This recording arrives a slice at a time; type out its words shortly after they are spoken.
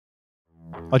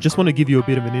I just want to give you a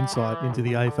bit of an insight into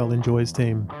the AFL Enjoys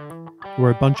team.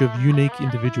 We're a bunch of unique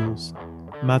individuals,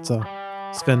 Matza,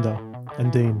 Svenda,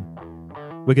 and Dean.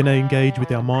 We're going to engage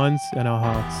with our minds and our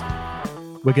hearts.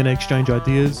 We're going to exchange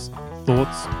ideas,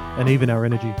 thoughts, and even our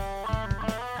energy.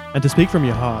 And to speak from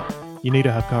your heart, you need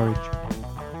to have courage.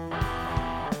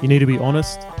 You need to be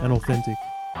honest and authentic.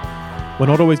 We're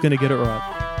not always going to get it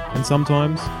right, and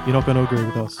sometimes you're not going to agree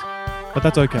with us. But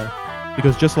that's okay,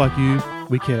 because just like you,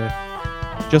 we care.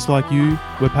 Just like you,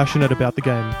 we're passionate about the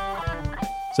game.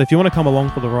 So if you want to come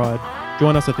along for the ride,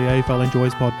 join us at the AFL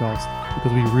Enjoys podcast,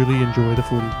 because we really enjoy the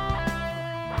footy.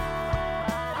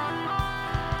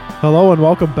 Hello and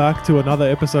welcome back to another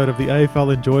episode of the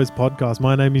AFL Enjoys podcast.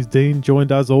 My name is Dean,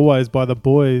 joined as always by the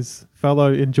boys,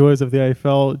 fellow enjoyers of the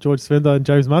AFL, George Svenda and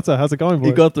James Matza. How's it going, boys?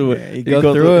 He got through it. Yeah, he got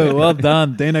through it. Well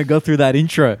done. Dino got through that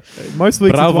intro. Most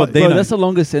weeks, Bravo, it's Dino. Bro, that's the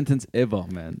longest sentence ever,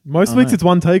 man. most weeks it's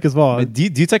one take as well. Do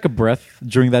you take a breath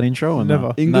during that intro? Or Never.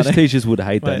 No? English No. teachers would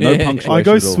hate that. Mate, No yeah. punctuation I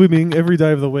go at all. swimming every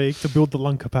day of the week to build the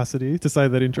lung capacity to say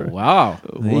that intro. Wow.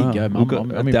 There Wow. you go. We've got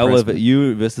I'm Adele impressed. over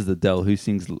you versus Adele. Who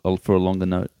sings for a longer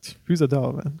note? Who's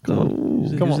Adele, man? Come on.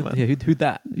 Ooh. Come Who's on, man. Yeah, who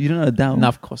that? You don't know Adele? No,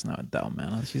 of course not Adele,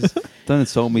 man. She's Don't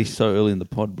insult me so early in the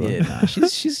pod, bro. yeah, nah,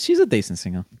 she's a decent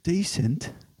singer.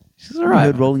 Decent. She's You alright.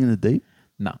 heard Rolling in the Deep?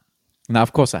 No,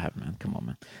 of course I have, man. Come on,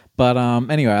 man. But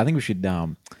anyway, I think we should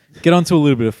get on to a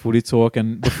little bit of footy talk.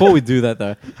 And before we do that,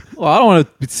 though, well, I don't want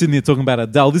to be sitting here talking about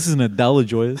Adele. This isn't Adele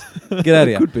enjoyers. Get out of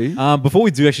here. Could be. Before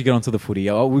we do actually get onto the footy,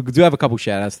 we do have a couple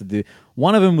shout outs to do.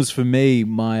 One of them was for me,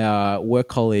 my work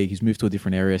colleague who's moved to a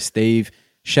different area, Steve.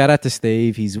 Shout out to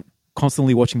Steve. He's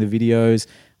constantly watching the videos.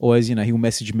 Always, he'll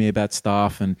message me about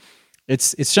stuff, and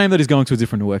it's a shame that he's going to a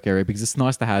different work area because it's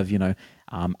nice to have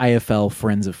AFL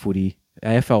friends of footy,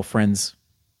 AFL friends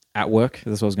at work.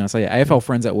 That's what I was going to say. AFL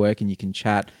friends at work, and you can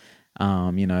chat.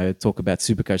 Talk about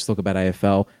Supercoach, talk about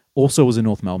AFL. Also, was a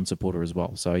North Melbourne supporter as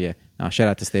well. So yeah, shout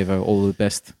out to Steve. All the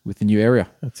best with the new area.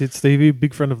 That's it, Stevie,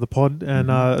 big friend of the pod. And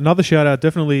another shout out,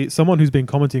 definitely someone who's been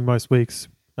commenting most weeks.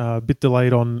 A bit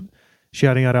delayed on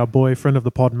shouting out our boy, friend of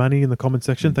the pod, Manny, in the comment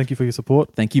section. Thank you for your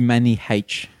support. Thank you, Manny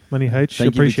H. Manny H,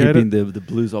 Thank appreciate you for it. keeping the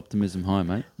blues optimism high,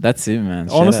 mate. That's it, man.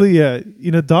 Shout Honestly, yeah,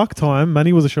 in a dark time,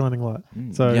 Manny was a shining light.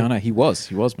 out. So yeah, I know he was,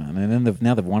 man. And then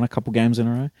now they've won a couple games in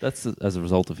a row. That's as a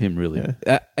result of him, really.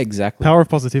 yeah, Exactly. power of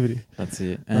positivity. That's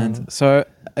it. And so,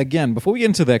 again, before we get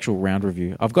into the actual round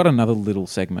review, I've got another little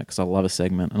segment because I love a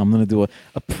segment, and I'm going to do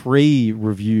a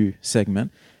pre-review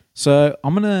segment. So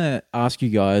I'm going to ask you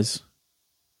guys,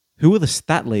 who are the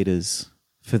stat leaders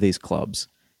for these clubs?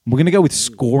 We're going to go with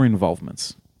score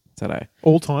involvements today.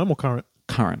 All time or current?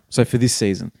 Current. So for this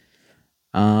season.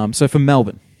 So for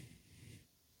Melbourne.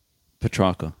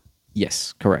 Petrarca.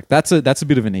 Yes, correct. That's a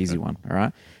bit of an easy one, all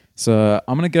right? So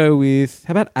I'm going to go with,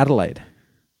 how about Adelaide?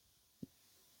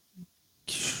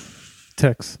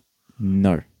 Tex.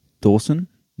 No. Dawson.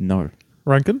 No.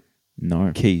 Rankin?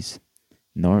 No. Keys.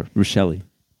 No. Rochelle.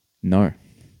 No.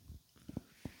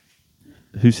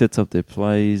 Who sets up their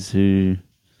plays? Who?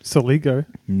 Saligo.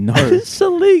 No.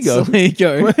 Saligo.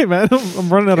 Saligo. Wait, man, I'm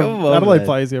running out of Come on, Adelaide man.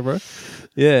 players here, bro.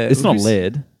 Yeah. It's not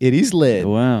lead. It is lead.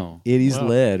 Wow. It is Wow.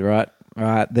 lead, right? All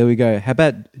right, there we go. How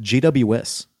about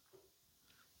GWS?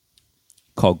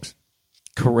 Cogs.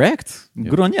 Correct.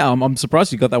 Good on you. I'm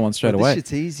surprised you got that one straight away. This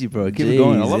shit's easy, bro. Keep it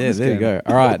going. I love this there game. you go.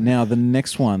 All right, now the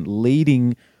next one,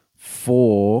 leading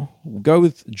for, we'll go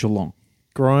with Geelong.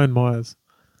 Brian Myers.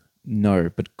 No,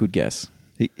 but good guess.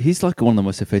 He's like one of the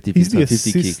most effective He's the 50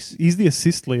 assist. kicks. He's the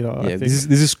assist leader. I Yeah, think. this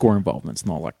is score involvement. It's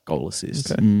not like goal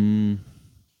assist. Okay.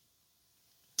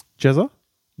 Jezza.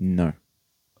 No.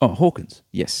 Oh, Hawkins.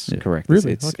 Yes, Yeah. correct.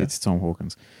 Really? It's Okay. Tom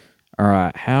Hawkins. All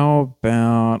right, how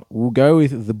about we'll go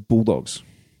with the Bulldogs.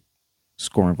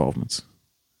 Score involvements.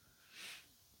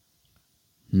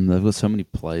 They've got so many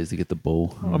players to get the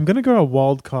ball. I'm going to go a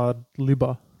wild card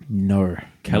Libba. No.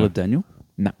 Caleb Daniel.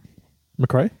 No.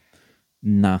 McRae.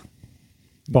 Nah.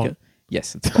 Bond.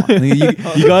 Yes, it's fine.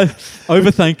 you guys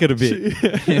overthink it a bit.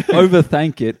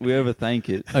 Overthink it. We overthink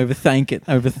it. Overthink it.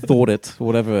 Overthought it.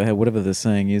 Whatever the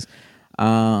saying is.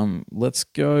 Let's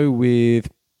go with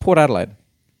Port Adelaide.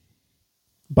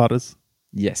 Butters.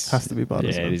 Yes. Has to be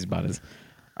Butters. Yeah, man. it is Butters.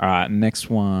 All right, next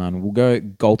one. We'll go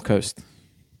Gold Coast.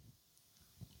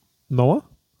 Noah.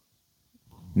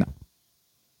 No.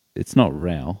 It's not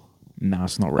Rao. No,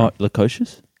 it's not right. Oh,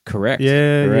 Lukosius? Correct.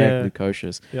 Yeah, Correct. yeah.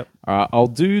 Lucocious. Yep. All right, I'll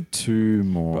do two Bro,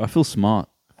 more. I feel smart.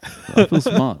 I feel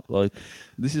smart. Like,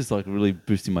 this is like really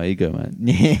boosting my ego, man.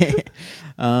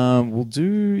 Yeah. We'll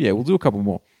do a couple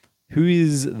more. Who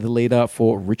is the leader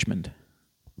for Richmond?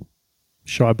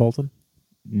 Shy Bolton.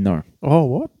 No. Oh,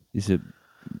 what? Is it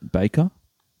Baker?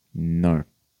 No.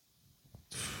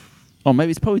 Oh,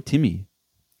 maybe it's probably Timmy.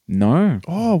 No.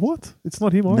 Oh, what? It's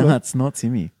not him either. No, it's not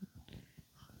Timmy.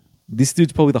 This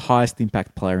dude's probably the highest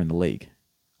impact player in the league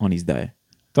on his day.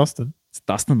 Dustin. It's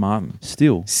Dustin Martin.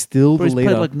 Still Still Bro, the he's leader.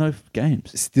 played like no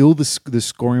games. Still the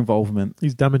score involvement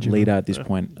He's damaging. leader them. at this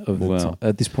point of Wow.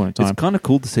 at this point in It's time. kind of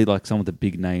cool to see like some of the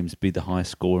big names be the high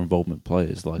score involvement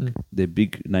players. Like they're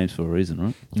big names for a reason,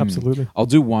 right? Absolutely. I'll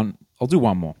do one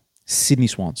more. Sydney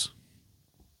Swans.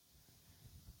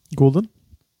 Goulden.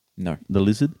 No. The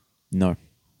Lizard. No.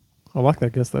 I like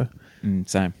that guess there.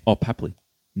 Same. Oh, Papley.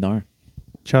 No.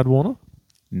 Chad Warner.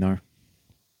 No.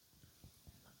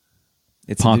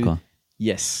 It's a Parker. dude-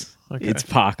 Yes. Okay. It's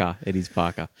Parker. It is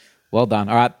Parker. Well done.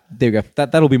 All right, there we go.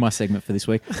 That'll be my segment for this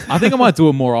week. I think I might do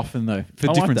it more often though for I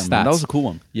like different that, stats. man. That was a cool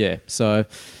one. Yeah. So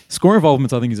score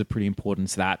involvement, I think, is a pretty important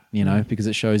stat. Because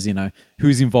it shows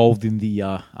who's involved in the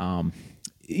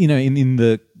in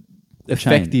the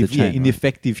effective chain, the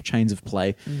effective chains of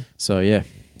play. So yeah.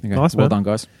 Okay. Nice, Well man. done,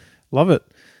 guys. Love it.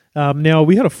 Now,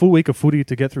 we had a full week of footy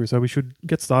to get through, so we should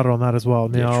get started on that as well.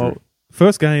 Yeah, Now, true.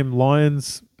 first game,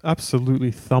 Lions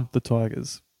absolutely thumped the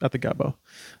Tigers at the Gabba.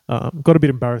 Got a bit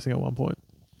embarrassing at one point.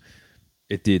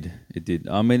 It did. It did.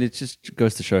 I mean, it just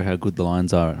goes to show how good the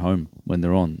Lions are at home when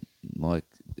they're on. Like,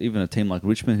 even a team like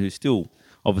Richmond, who's still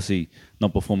obviously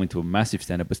not performing to a massive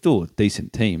standard, but still a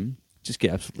decent team, just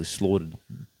get absolutely slaughtered.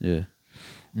 Yeah.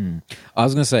 I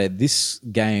was going to say, this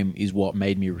game is what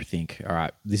made me rethink, all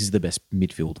right, this is the best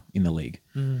midfield in the league.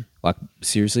 Like,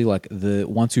 seriously, like the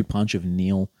 1-2 punch of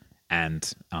Neil and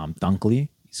Dunkley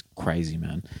is crazy,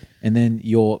 man. And then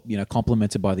you're,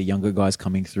 complemented by the younger guys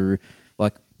coming through,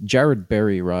 like Jared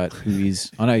Berry, right, who is,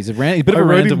 I know, he's a bit of I a wrote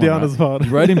random him down one, as well. You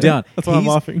wrote him down. That's why I'm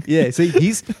laughing. Yeah, see,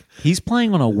 he's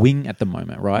playing on a wing at the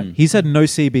moment, right? He's had no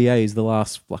CBAs the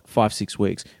last, 5-6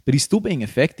 weeks, but he's still being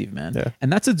effective, man. Yeah.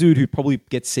 And that's a dude who probably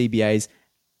gets CBAs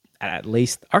at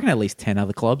least 10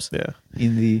 other clubs Yeah.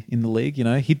 in the league.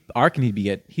 I reckon he'd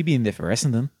be in there for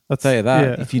Essendon. I'll That's- tell you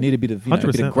that. yeah. If you need a bit of a bit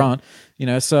 100%. of grunt,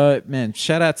 so man,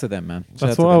 shout out to them, man. Shout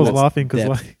That's out to why I them. was That's laughing,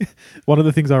 because depth. one of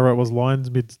the things I wrote was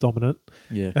Lions mid's dominant.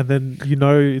 Yeah. And then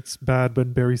it's bad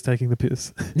when Berry's taking the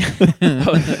piss.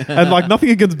 And nothing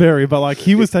against Berry, but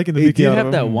he was taking the He piss did out have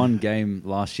of that him. one game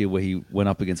last year where he went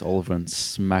up against Oliver and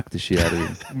smacked the shit out of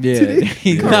him. Yeah,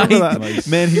 Can't remember that.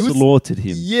 man, he was. slaughtered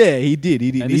him. Yeah, he did.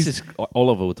 He did. And this is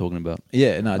Oliver we're talking about.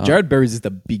 Yeah, no, Jared Berry's just a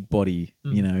big body,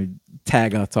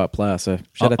 tagger type player. So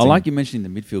shout out to I like him. you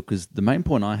mentioning the midfield because the main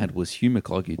point I had was Hugh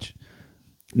McCluggage.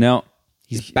 Now,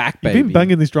 He's back, You've baby. been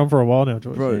banging this drum for a while now,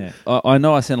 George. bro, Yeah. I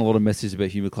know I sent a lot of messages about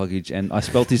Hugh McCluggage and I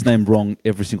spelt his name wrong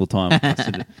every single time.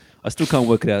 I still can't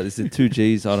work it out. Is it 2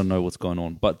 G's? I don't know what's going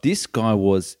on. But this guy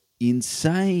was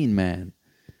insane, man.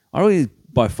 I reckon he's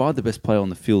by far the best player on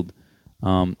the field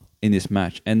in this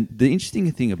match. And the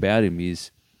interesting thing about him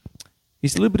is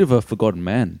he's a little bit of a forgotten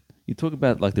man. You talk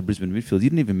about the Brisbane midfield. You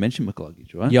didn't even mention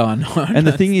McCluggage, right? Yeah, I know. And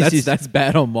the thing is that's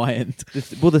bad on my end.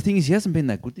 Well, the thing is, he hasn't been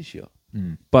that good this year.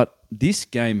 But this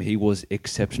game, he was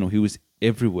exceptional. He was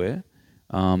everywhere.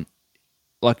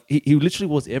 He literally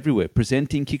was everywhere.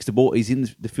 Presenting, kicks the ball. He's in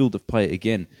the field of play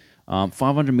again.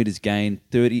 500 meters gain,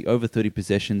 over 30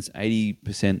 possessions,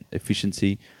 80%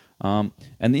 efficiency. And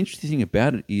the interesting thing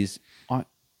about it is,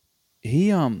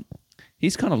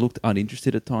 he's kind of looked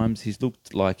uninterested at times. He's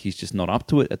looked like he's just not up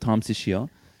to it at times this year.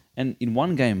 And in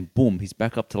one game, boom, he's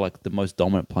back up to the most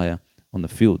dominant player on the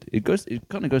field. It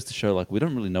kind of goes to show we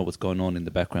don't really know what's going on in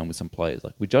the background with some players.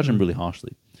 We judge them really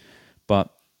harshly. But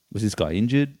was this guy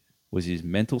injured? Was his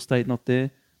mental state not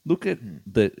there? Look at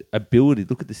the ability,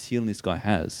 look at the ceiling this guy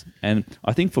has. And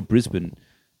I think for Brisbane,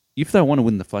 if they want to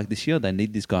win the flag this year, they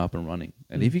need this guy up and running.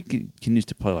 And if he continues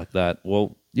to play like that,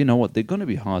 well, you know what? They're going to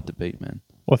be hard to beat, man.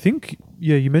 Well, I think,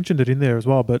 you mentioned it in there as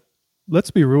well, but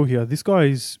let's be real here. This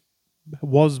guy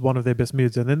was one of their best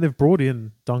mids, and then they've brought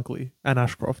in Dunkley and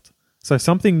Ashcroft. So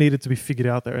something needed to be figured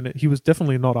out there, and he was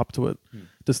definitely not up to it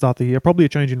to start the year. Probably a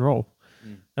change in role.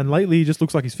 And lately, he just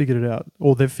looks like he's figured it out,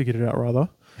 or they've figured it out, rather.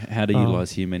 How to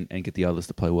utilise him and get the others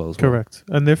to play well as well. Correct.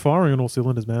 And they're firing on all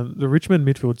cylinders, man. The Richmond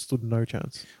midfield stood no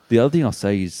chance. The other thing I'll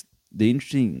say is the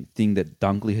interesting thing that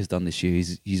Dunkley has done this year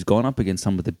is he's gone up against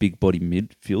some of the big body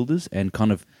midfielders and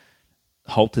kind of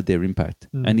halted their impact.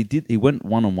 And he went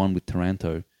one-on-one with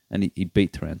Taranto, and he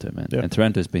beat Taranto, man. Yep. And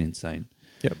Taranto's been insane.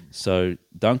 Yep. So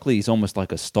Dunkley is almost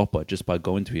like a stopper just by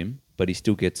going to him, but he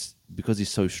still gets, because he's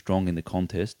so strong in the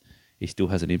contest, he still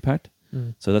has an impact.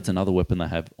 So that's another weapon they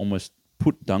have. Almost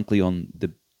put Dunkley on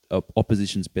the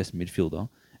opposition's best midfielder,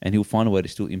 and he'll find a way to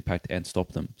still impact and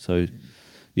stop them. So,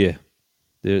 yeah,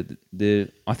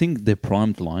 I think they're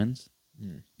primed Lions.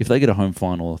 If they get a home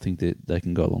final, I think that they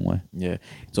can go a long way. Yeah,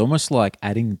 it's almost like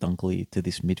adding Dunkley to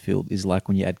this midfield is like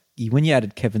when you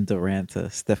added Kevin Durant to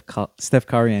Steph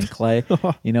Curry and Clay.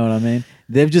 You know what I mean?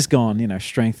 They've just gone,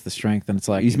 strength to strength, and it's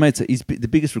like He's the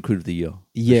biggest recruit of the year.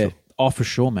 yeah, sure. for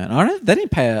sure, man. They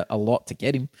didn't pay a lot to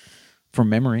get him from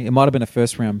memory. It might have been a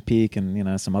first round pick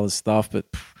and some other stuff, but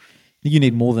you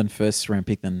need more than first round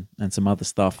pick and some other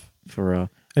stuff for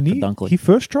Dunkley. He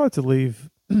first tried to leave,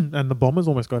 and the Bombers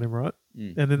almost got him right,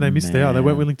 and then they missed out. They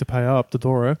weren't willing to pay up to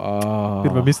Doro. Oh,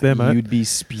 bit of a miss there, mate. You'd be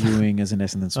spewing as an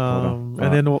Essendon supporter.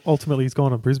 And then ultimately he's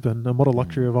gone to Brisbane, and what a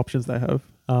luxury of options they have.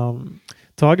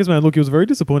 Tigers, man, look, it was very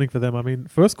disappointing for them. I mean,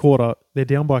 first quarter, they're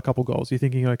down by a couple goals. You're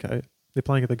thinking, okay, they're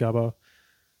playing at the Gabba,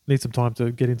 need some time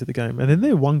to get into the game. And then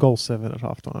they're 1-7 at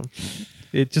halftime.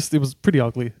 It was pretty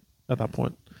ugly at that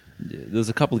point. Yeah, there was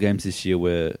a couple of games this year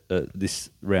where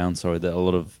that a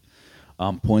lot of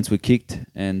points were kicked,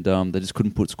 and they just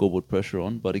couldn't put scoreboard pressure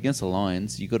on. But against the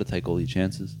Lions, you got to take all your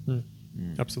chances.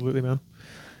 Absolutely, man.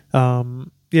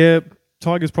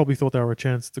 Tigers probably thought they were a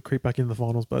chance to creep back in the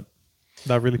finals, but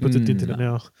that really puts a dent in it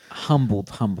now. Humbled.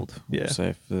 Yeah.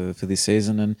 So for this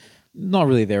season, and not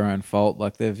really their own fault.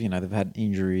 Like they've had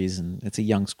injuries, and it's a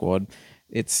young squad.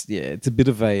 It's a bit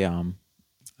of a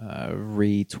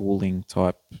retooling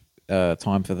type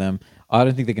time for them. I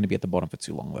don't think they're going to be at the bottom for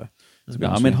too long, though.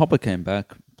 I mean, Hopper came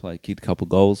back, kicked a couple of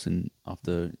goals, and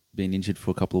after being injured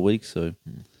for a couple of weeks, so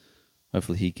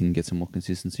hopefully he can get some more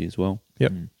consistency as well.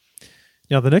 Yep.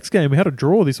 Now, the next game, we had a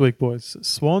draw this week, boys.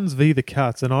 Swans v. the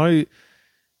Cats, and I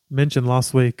mentioned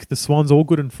last week, the Swans all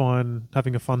good and fine,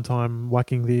 having a fun time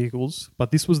whacking the Eagles,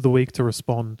 but this was the week to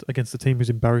respond against the team who's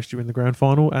embarrassed you in the grand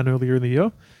final and earlier in the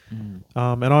year. And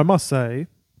I must say,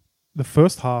 the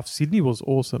first half, Sydney was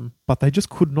awesome, but they just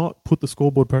could not put the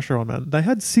scoreboard pressure on, man. They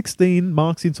had 16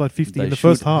 marks inside 50 in the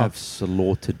first half. They should have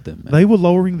slaughtered them, man. They were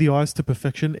lowering the ice to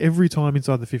perfection every time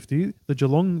inside the 50. The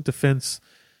Geelong defence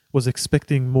was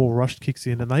expecting more rushed kicks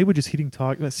in, and they were just hitting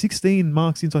target. 16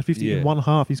 marks inside 50 in one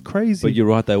half is crazy. But you're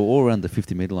right, they were all around the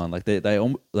 50-metre line. Like they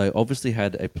obviously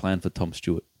had a plan for Tom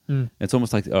Stewart. It's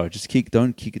almost like, just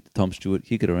don't kick it to Tom Stewart,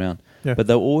 kick it around. Yeah. But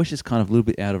they were always just kind of a little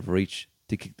bit out of reach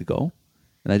to kick the goal.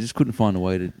 And they just couldn't find a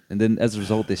way to... And then as a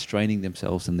result, they're straining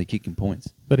themselves and they're kicking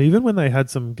points. But even when they had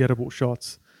some gettable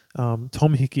shots,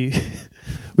 Tom Hickey,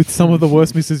 with some of the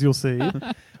worst misses you'll see.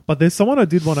 But there's someone I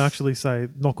did want to actually say,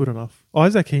 not good enough.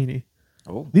 Isaac Heaney.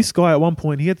 Oh. This guy, at one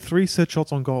point, he had 3 set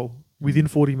shots on goal within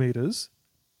 40 metres.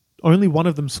 Only one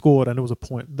of them scored, and it was a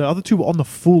point. The other two were on the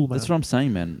full, man. That's what I'm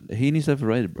saying, man. Heaney's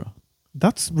overrated, bro.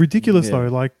 That's ridiculous, Yeah, though.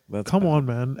 Like, come on,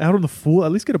 man. Out on the full,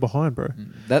 at least get it behind, bro.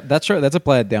 That's right. That's a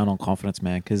player down on confidence,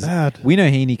 man. Because we know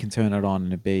Heaney can turn it on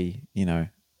and be,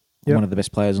 one of the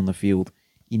best players on the field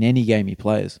in any game he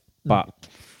plays. But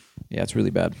it's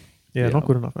really bad. Yeah, not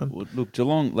good enough, man. Well, look,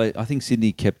 Geelong. I think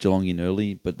Sydney kept Geelong in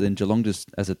early, but then Geelong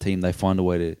just as a team they find a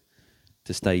way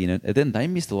to stay in it, and then they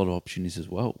missed a lot of opportunities as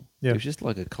well. Yeah. It was just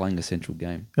like a Kalanga central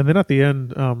game. And then at the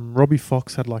end, Robbie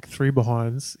Fox had 3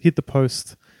 behinds, hit the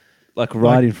post.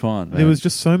 Right in front, man. There was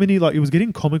just so many, it was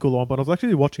getting comical on, but I was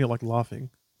actually watching it laughing,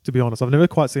 to be honest. I've never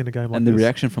quite seen a game like this. And the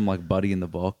reaction from Buddy in the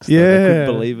box. Yeah. I couldn't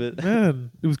believe it.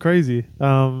 Man, it was crazy.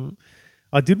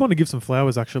 I did want to give some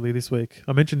flowers actually this week.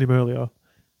 I mentioned him earlier.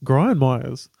 Brian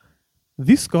Myers.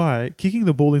 This guy kicking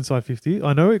the ball inside 50.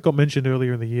 I know it got mentioned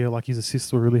earlier in the year, his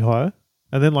assists were really high.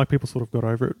 And then people sort of got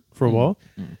over it for a while.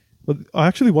 But I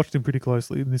actually watched him pretty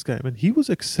closely in this game, and he was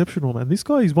exceptional, man. This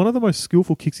guy is one of the most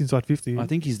skillful kicks inside 50. I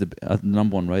think he's the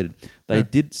number 1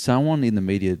 rated. Someone in the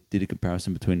media did a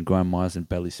comparison between Graham Myers and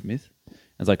Bailey Smith.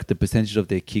 It's the percentage of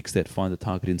their kicks that find the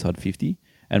target inside 50.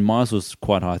 And Myers was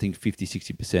quite high, I think 50,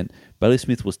 60%. Bailey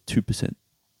Smith was 2%.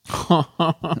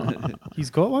 He's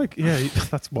got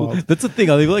that's wild. That's the thing.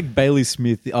 I think Bailey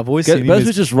Smith. I've always seen him. Bailey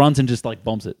Smith just runs and just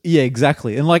bombs it. Yeah,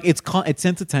 exactly. And it's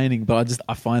entertaining, but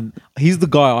I find he's the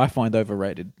guy I find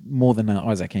overrated more than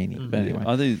Isaac Heaney. But anyway,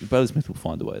 I think Bailey Smith will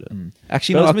find a way to.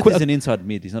 Actually, Bailey Smith is an inside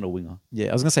mid. He's not a winger. Yeah,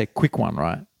 I was gonna say quick one,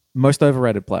 right? Most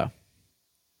overrated player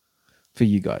for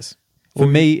you guys. For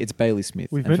me, it's Bailey Smith.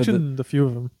 We've mentioned a few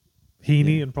of them.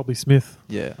 Heaney and probably Smith.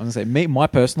 Yeah, I'm gonna say my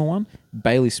personal one,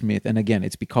 Bailey Smith, and again,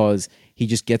 it's because he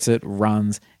just gets it,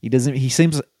 runs. He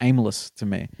seems aimless to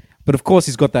me, but of course,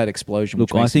 he's got that explosion.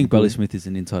 Look, I think Bailey Smith is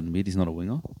an inside mid. He's not a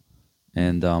winger,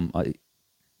 and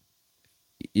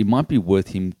it might be worth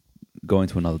him going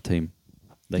to another team.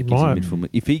 He might.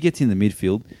 If he gets in the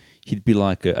midfield, he'd be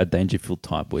like a Dangerfield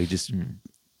type, where he just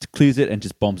clears it and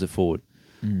just bombs it forward.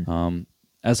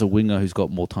 As a winger who's got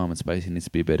more time and space, he needs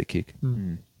to be a better kick.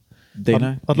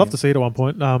 Dino, I'd love to see it at one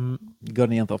point. You got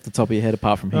any off the top of your head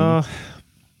apart from him?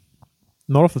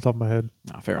 Not off the top of my head.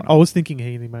 Nah, fair enough. I was thinking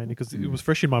Heaney mainly because it was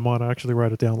fresh in my mind. I actually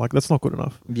wrote it down. Like, that's not good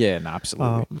enough. Yeah, no,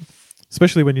 absolutely.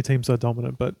 Especially when your team's so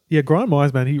dominant. But yeah, Grant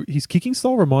Myers, man, his kicking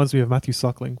style reminds me of Matthew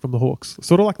Suckling from the Hawks.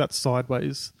 Sort of like that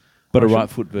sideways. But a motion, right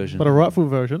foot version. But a right foot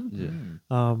version.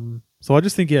 Yeah. So I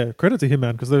just think, credit to him,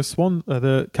 man, because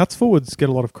the Cats forwards get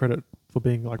a lot of credit for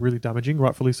being like really damaging,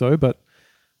 rightfully so. But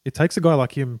it takes a guy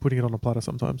like him putting it on a platter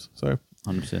sometimes. So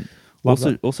 100%.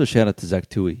 Love Also, shout out to Zach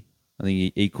Tui. I think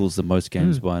he equals the most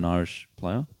games by an Irish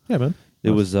player. Yeah, man. It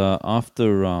was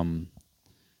after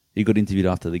he got interviewed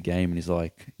after the game, and he's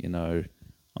like,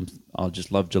 I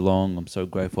just love Geelong. I'm so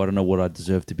grateful. I don't know what I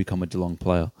deserve to become a Geelong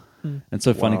player. And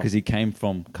so funny because he came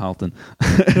from Carlton.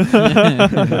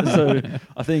 So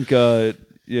I think,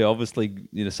 obviously,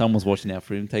 someone's watching out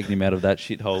for him, taking him out of that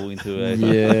shithole into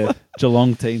a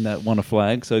Geelong team that won a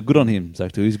flag. So good on him,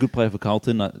 Zach Tui. He's a good player for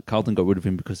Carlton. Carlton got rid of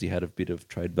him because he had a bit of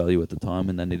trade value at the time,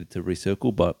 and they needed to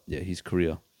recircle. But yeah, his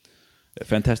career, a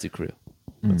fantastic career.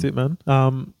 That's it, man.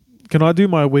 Can I do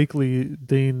my weekly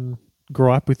Dean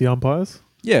gripe with the umpires?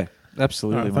 Yeah,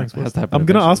 absolutely. Right, thanks, Has boss. to happen I'm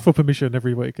going to eventually. ask for permission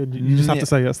every week, and you just have to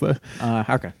say yes there.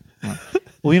 Okay. Right.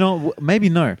 Well, maybe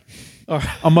no. All right.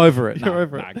 I'm over it. You're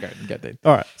over it. Go, Dean.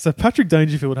 All right. So Patrick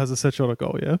Dangerfield has a set shot at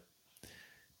goal, yeah?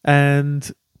 And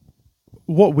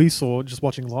what we saw just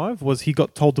watching live was he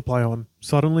got told to play on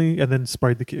suddenly and then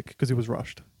sprayed the kick because he was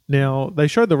rushed. Now, they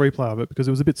showed the replay of it because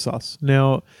it was a bit sus.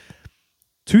 Now,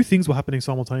 two things were happening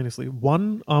simultaneously.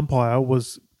 One umpire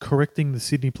was correcting the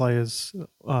Sydney players'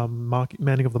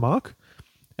 manning of the mark,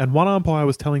 and one umpire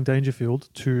was telling Dangerfield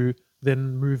to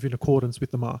then move in accordance with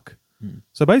the mark.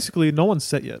 So basically, no one's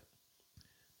set yet.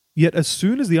 Yet as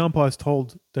soon as the umpire's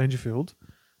told Dangerfield,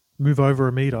 move over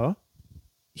a metre,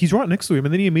 he's right next to him,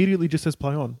 and then he immediately just says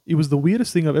play on. It was the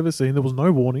weirdest thing I've ever seen. There was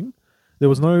no warning. There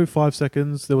was no 5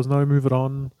 seconds. There was no move it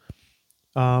on.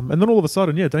 And then all of a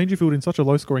sudden, Dangerfield in such a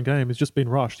low-scoring game has just been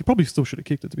rushed. He probably still should have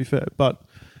kicked it, to be fair. But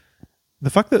the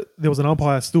fact that there was an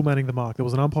umpire still manning the mark, there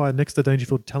was an umpire next to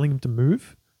Dangerfield telling him to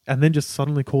move, and then just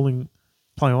suddenly calling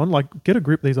play on, like, get a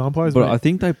grip, these umpires. But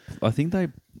mate. I think they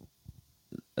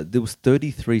there was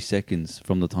 33 seconds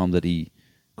from the time that he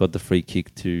got the free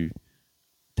kick to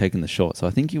taking the shot. So I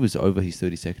think he was over his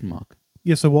 30-second mark.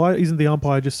 Yeah, so why isn't the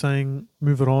umpire just saying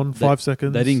move it on, 5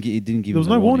 seconds? They didn't. It didn't give. There was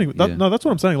him no the warning. Yeah. No, that's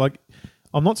what I'm saying. Like,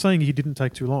 I'm not saying he didn't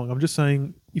take too long. I'm just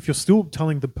saying if you're still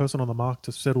telling the person on the mark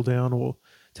to settle down or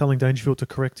telling Dangerfield to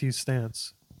correct his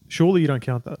stance, surely you don't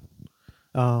count that.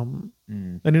 And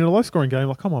in a low-scoring game,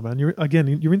 like, come on, man,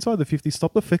 you're inside the 50.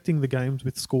 Stop affecting the games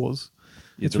with scores.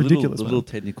 Yeah, it's the ridiculous. The man. little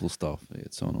technical stuff. Yeah,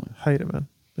 it's so annoying. Hate it, man.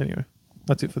 Anyway,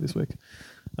 that's it for this week.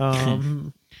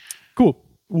 Cool.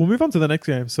 We'll move on to the next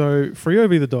game. So, Freo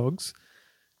v the Dogs.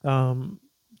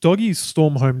 Doggies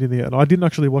storm-homed in the end. I didn't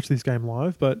actually watch this game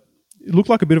live, but it looked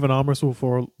like a bit of an arm wrestle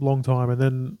for a long time. And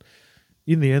then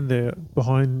in the end there,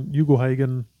 behind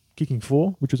Ugle-Hagen kicking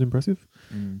 4, which was impressive.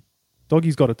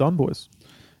 Doggies got it done, boys.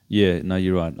 Yeah, no,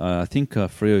 you're right. I think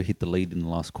Freo hit the lead in the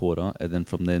last quarter, and then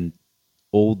from then,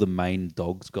 all the main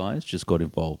Dogs guys just got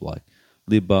involved, like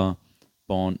Libba,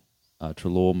 Bont,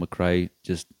 Treloar, McRae,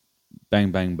 just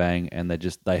bang, bang, bang, and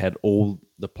they had all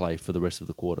the play for the rest of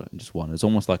the quarter and just won. It's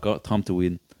almost like time to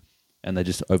win, and they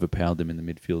just overpowered them in the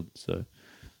midfield. So,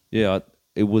 yeah,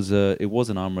 it was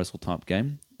an arm wrestle type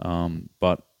game,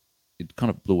 but it kind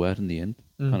of blew out in the end,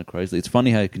 kind of crazy. It's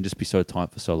funny how it can just be so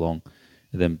tight for so long,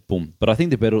 and then boom. But I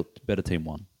think the better team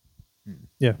won.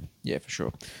 Yeah. Yeah, for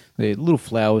sure. The little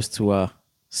flowers to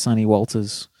Sonny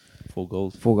Walters. 4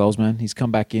 goals. 4 goals, man. He's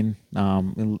come back in.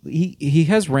 He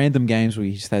has random games where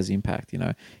he just has impact.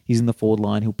 He's in the forward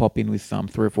line. He'll pop in with 3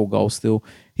 or 4 goals still.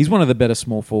 He's one of the better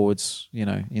small forwards,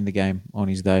 in the game on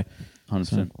his day.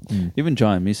 100%. Even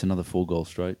Giant missed another 4 goals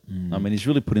straight. I mean, he's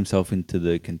really put himself into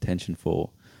the contention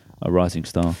for a rising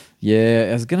star. Yeah,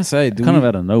 I was gonna say, kind of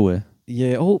out of nowhere.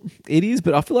 Yeah, it is,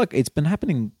 but I feel like it's been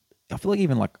happening. I feel like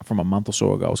even like from a month or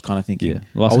so ago, I was kind of thinking.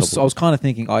 I was kind of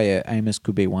thinking, oh yeah, Amos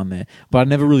could be one there, but I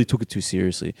never really took it too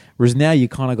seriously. Whereas now you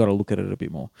kind of got to look at it a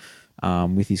bit more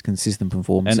with his consistent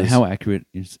performances and how accurate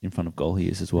in front of goal he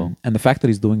is as well, and the fact that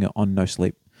he's doing it on no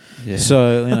sleep. Yeah.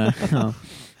 So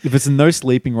if it's a no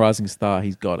sleeping rising star,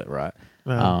 he's got it right.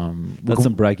 That's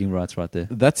some bragging rights right there.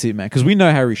 That's it, man. Because we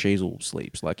know Harry Sheasel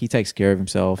sleeps. Like, he takes care of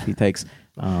himself. He takes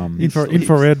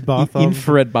infrared bath.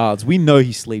 Infrared baths. We know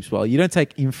he sleeps well. You don't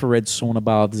take infrared sauna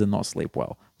baths and not sleep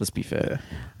well. Let's be fair.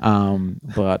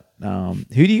 But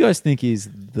who do you guys think is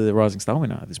the rising star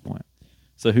winner at this point?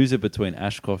 So who's it between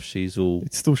Ashkoff, Sheasel?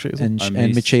 It's still Sheasel. And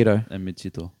Machito. And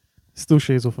Michito. Still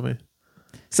Sheasel for me.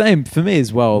 Same for me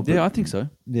as well. But Yeah, I think so.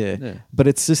 yeah. But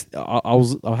it's just there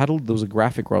was a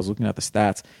graphic where I was looking at the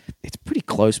stats. It's pretty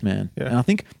close, man. Yeah. And I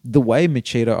think the way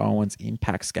Machida Owens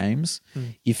impacts games,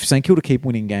 if St Kilda keep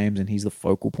winning games and he's the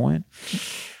focal point,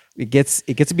 it gets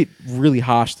a bit really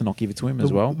harsh to not give it to him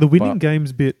as well. The winning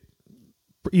games bit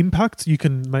impact, you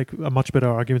can make a much better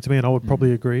argument to me, and I would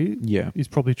probably agree. Yeah. Is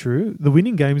probably true. The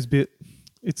winning games bit,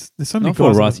 there's so many Not for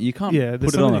guys. Rice. You can't there's put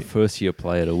it so on many- a first-year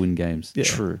player to win games. Yeah.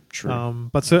 True.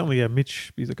 But certainly, yeah,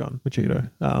 Mitch is a gun. Machito.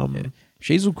 Yeah.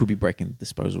 Sheasel could be breaking the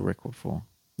disposal record for.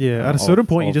 At a certain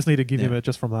point, you of- just need to give him yeah. it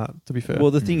just from that. To be fair.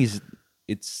 Well, the thing is,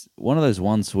 it's one of those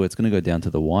ones where it's going to go down to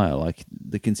the wire. Like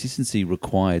the consistency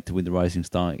required to win the Rising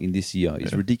Star in this year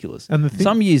is ridiculous. And the thing-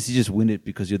 some years you just win it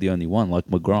because you're the only one, like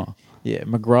McGrath. Yeah,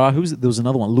 McGrath. There was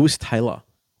another one, Lewis Taylor.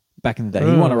 Back in the day,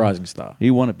 he won a Rising Star.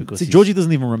 He won it because See, Georgie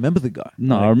doesn't even remember the guy.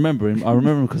 No, Like- I remember him. I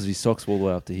remember him because his socks were all the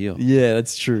way up to here. Yeah,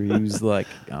 that's true. He was like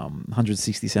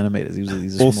 160 centimeters.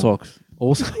 He's a All small- socks.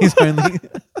 Also, he's only.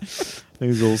 He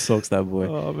was all socks, that boy.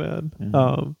 oh man.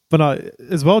 Yeah. But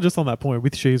as well, just on that point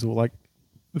with Sheasel, like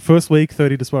the first week,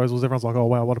 30 disposals, everyone's like, "Oh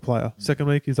wow, what a player!" Second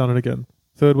week, he's done it again.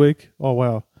 Third week, oh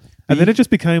wow. And then it just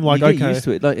became like, you get okay, used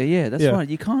to it. Like, yeah, that's Yeah. right.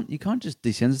 You can't just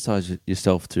desensitize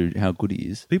yourself to how good he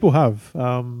is. people have.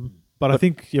 But I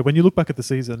think, when you look back at the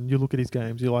season, you look at his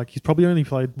games, you're like, he's probably only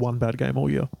played one bad game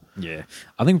all year. Yeah,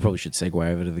 I think we probably should segue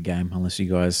over to the game, unless you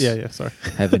guys Sorry.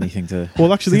 have anything to.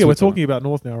 Well, actually, Since we're we're talking about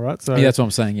North now, right? So Yeah, that's what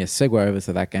I'm saying. Yes, segue over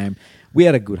to that game. We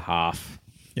had a good half.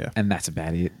 Yeah. And that's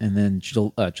about it. And then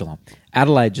Geelong.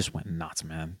 Adelaide just went nuts,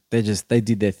 man. They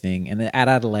did their thing. And at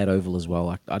Adelaide Oval as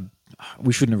well,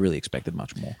 we shouldn't have really expected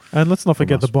much more. And let's not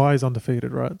forget us. the bye is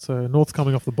undefeated, right? So North's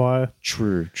coming off the bye.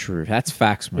 True. That's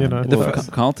facts, man. You know, The well,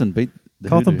 f- Carlton beat the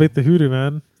Carlton Hoodoo. beat the Hoodoo,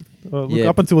 man. Look, Yeah.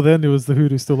 up until then, it was the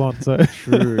Hoodoo still on. So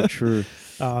true.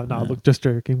 look, just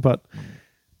joking. But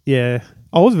yeah,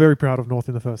 I was very proud of North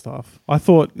in the first half. I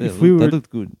thought Yeah, if we they were looked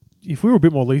good. a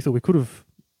bit more lethal, we could have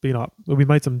been up. We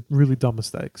made some really dumb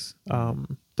mistakes.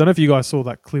 Don't know if you guys saw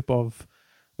that clip of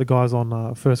the guys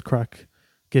on First Crack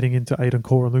getting into Aiden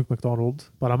Core and Luke McDonald,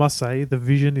 but I must say the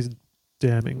vision is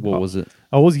damning. What was it?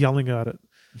 I was yelling at it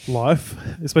live,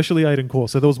 especially Aiden Core.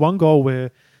 So there was one goal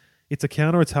where it's a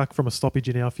counter attack from a stoppage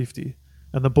in our 50,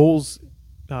 and the ball's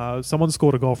someone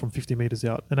scored a goal from 50 meters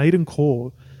out, and Aiden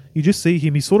Core, you just see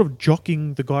him. He's sort of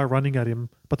jockeying the guy running at him,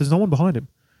 but there's no one behind him.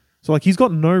 So like he's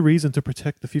got no reason to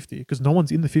protect the 50 because no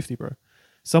one's in the 50, bro.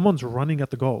 Someone's running at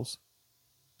the goals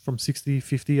from 60,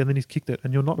 50, and then he's kicked it,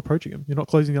 and you're not approaching him. You're not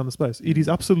closing down the space. It is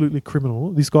absolutely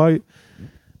criminal. This guy,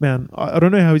 man, I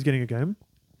don't know how he's getting a game.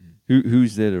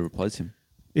 Who's there to replace him?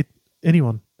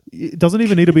 Anyone. It doesn't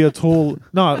even need to be a tall...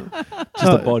 No.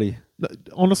 Just a body.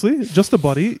 Honestly, just a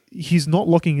body. He's not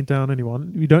locking it down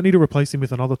anyone. You don't need to replace him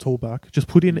with another tall back. Just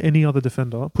put in any other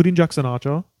defender. Put in Jackson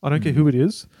Archer. I don't care who it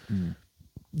is.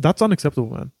 That's unacceptable,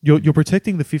 man. You're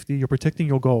protecting the 50. You're protecting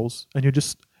your goals, and you're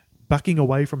just backing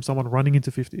away from someone running into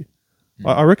 50.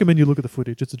 I recommend you look at the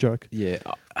footage. It's a joke. Yeah,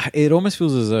 it almost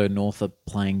feels as though North are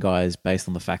playing guys based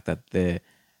on the fact that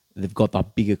they've got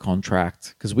that bigger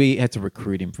contract, because we had to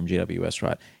recruit him from GWS,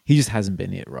 right? He just hasn't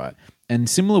been it, right? And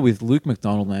similar with Luke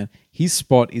McDonald, man, his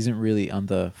spot isn't really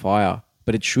under fire,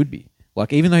 but it should be.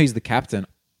 Like, even though he's the captain,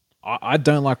 I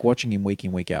don't like watching him week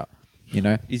in, week out. You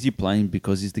know, Is he playing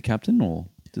because he's the captain, or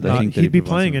do they No, think that he'd be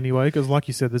provides playing him? anyway because, like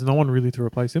you said, there's no one really to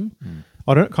replace him.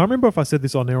 I can't remember if I said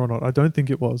this on air or not. I don't think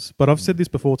it was, but I've said this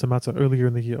before to Matza earlier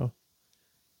in the year.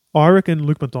 I reckon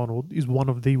Luke McDonald is one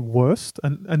of the worst,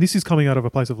 and this is coming out of a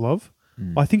place of love.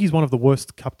 I think he's one of the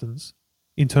worst captains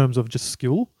in terms of just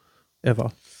skill ever.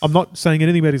 I'm not saying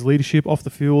anything about his leadership off the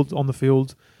field, on the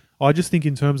field. I just think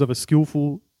in terms of a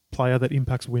skillful player that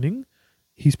impacts winning,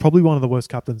 he's probably one of the worst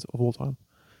captains of all time.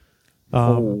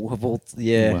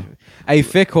 yeah. Wow. Hey,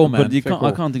 fair call, man. But Fair I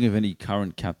call. can't think of any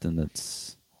current captain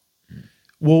that's...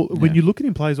 Well, when Yeah. you look at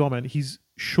him play as well, man, he's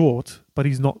short, but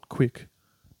he's not quick.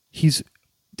 He's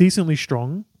decently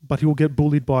strong, but he will get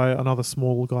bullied by another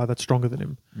small guy that's stronger than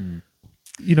him.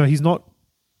 You know, he's not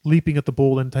leaping at the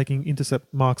ball and taking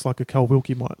intercept marks like a Cal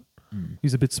Wilkie might.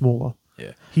 He's a bit smaller.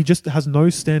 Yeah. He just has no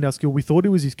standout skill. We thought it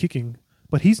was his kicking,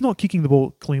 but he's not kicking the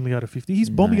ball cleanly out of 50. He's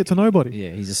bombing No. it to nobody.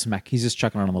 Yeah, he's a smack. He's just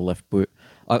chucking it on the left boot.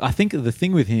 I think the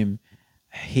thing with him,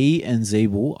 he and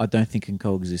Zeeble, I don't think can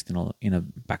coexist in a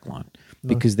back line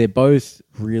because they're both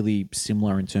really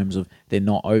similar in terms of they're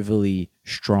not overly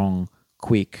strong,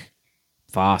 quick,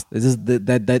 fast.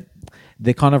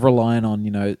 They're kind of relying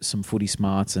on some footy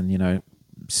smarts and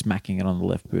smacking it on the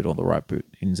left boot or the right boot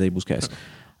in Zeeble's case.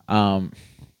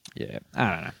 Yeah, I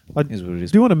don't know. I Is what it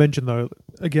is. do want to mention, though,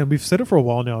 again, we've said it for a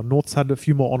while now. North's had a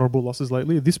few more honourable losses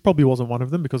lately. This probably wasn't one of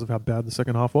them because of how bad the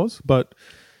second half was. But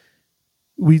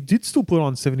we did still put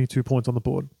on 72 points on the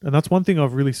board. And that's one thing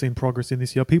I've really seen progress in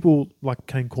this year. People like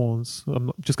Kane Corns,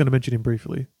 I'm just going to mention him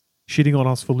briefly, shitting on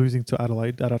us for losing to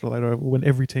Adelaide at Adelaide Oval when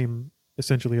every team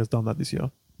essentially has done that this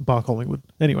year, bar Collingwood.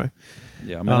 Anyway.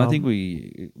 Yeah, I mean, I think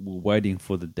we were waiting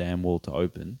for the dam wall to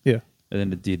open. Yeah. And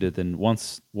then it did it. And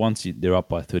once they're up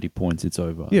by 30 points, it's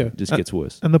over. Yeah. It just gets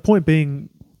worse. And the point being,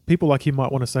 people like him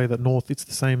might want to say that North, it's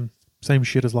the same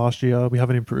shit as last year. We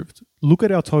haven't improved. Look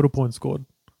at our total points scored.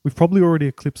 We've probably already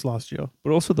eclipsed last year.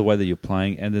 But also the way that you're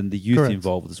playing and then the youth Correct.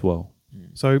 involved as well.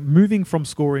 So moving from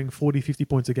scoring 40, 50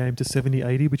 points a game to 70,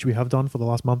 80, which we have done for the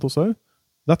last month or so,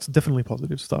 that's definitely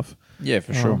positive stuff. Yeah,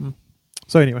 for sure.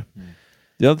 So anyway.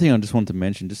 The other thing I just wanted to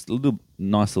mention, just a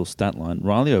nice little stat line.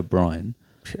 Riley O'Brien,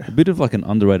 a bit of like an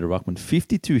underrated ruckman,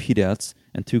 52 hitouts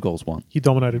and 2 goals won. He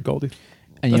dominated Goldie.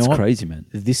 And That's you know what? crazy, man.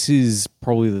 This is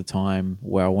probably the time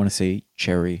where I want to see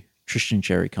Tristan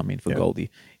Cherry come in for Goldie.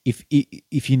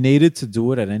 If you needed to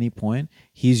do it at any point,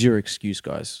 here's your excuse,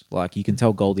 guys. Like, you can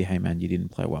tell Goldie, hey man, you didn't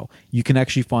play well. You can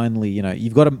actually finally,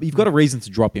 you've got a reason to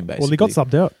drop him. Basically, Well, he got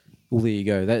subbed out. Well, there you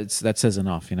go. That says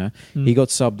enough. He got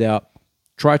subbed out.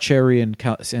 Try Cherry and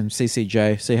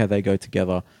CCJ. See how they go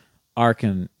together. I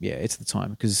reckon, it's the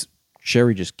time because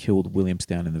Cherry just killed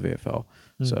Williamstown in the VFL.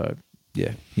 So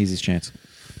yeah, here's his chance.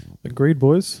 Agreed,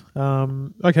 boys.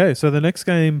 Okay, so the next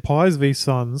game, Pies v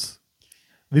Suns.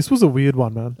 This was a weird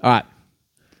one, man. All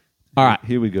right.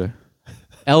 Here we go.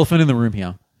 Elephant in the room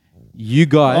here. You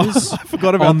guys I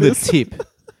forgot about on this. the tip.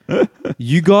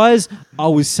 You guys, I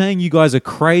was saying you guys are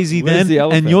crazy Where's then, the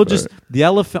elephant, and you're bro? just the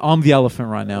elephant. I'm the elephant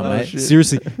right now, mate. shit.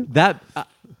 Seriously, that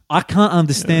I can't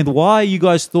understand why you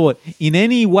guys thought in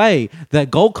any way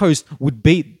that Gold Coast would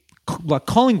beat like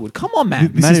Collingwood. Come on,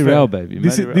 man. This Matty is fair. Rowell, baby.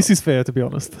 This Matty is fair, to be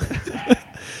honest.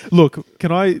 Look,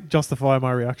 can I justify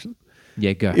my reaction?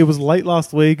 Yeah, go. It was late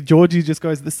last week. Georgie just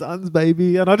goes, the Suns,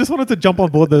 baby. And I just wanted to jump on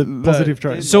board the positive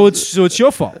train. So it's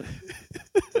your fault.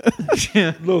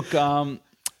 Look,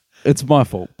 it's my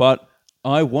fault, but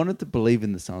I wanted to believe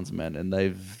in the Suns, man, and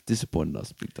they've disappointed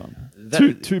us big time.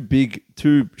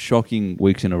 Two shocking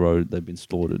weeks in a row they've been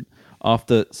slaughtered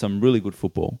after some really good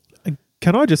football. And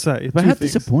can I just say, But two how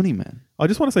things? disappointing, man. I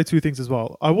just want to say two things as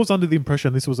well. I was under the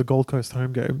impression this was a Gold Coast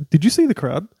home game. Did you see the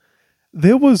crowd?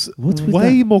 There was What's with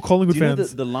way that? more Collingwood Do you know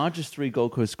fans. the largest 3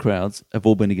 Gold Coast crowds have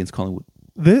all been against Collingwood?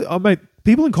 Mate,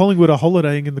 people in Collingwood are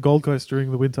holidaying in the Gold Coast during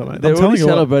the winter, mate. They're I'm telling already you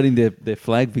what. celebrating their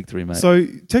flag victory, mate. So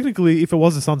technically, if it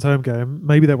was a Suns home game,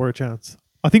 maybe they were a chance.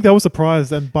 I think they were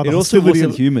surprised, and by the it also hostility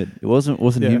wasn't humid. It wasn't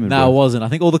Yeah. humid. No, bro. it wasn't. I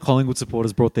think all the Collingwood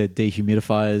supporters brought their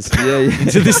dehumidifiers Yeah.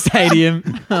 into the stadium.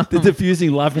 They're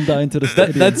diffusing lavender into the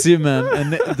stadium. That's it, man.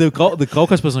 And the Gold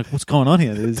Coast was like, "What's going on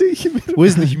here?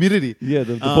 Where's the humidity?" Yeah,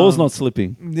 the ball's not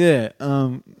slipping. Yeah.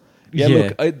 Yeah,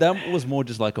 look, that was more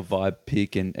just like a vibe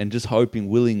pick and just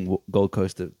willing Gold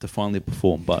Coast to finally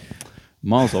perform, but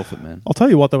miles off it, man. I'll tell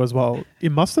you what, though, as well.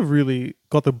 It must have really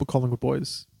got the Collingwood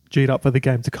boys G'd up for the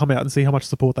game to come out and see how much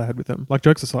support they had with them. Like,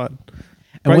 jokes aside.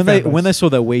 And when Great fan they base. saw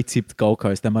that we tipped Gold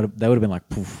Coast, they would have been like,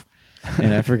 "Poof."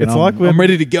 Freaking, It's like when- I'm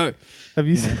ready to go. Have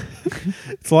you seen?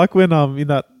 It's like when in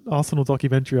that Arsenal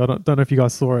documentary, I don't know if you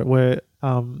guys saw it, where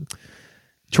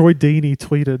Troy Deeney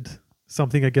tweeted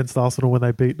something against Arsenal when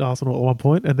they beat Arsenal at one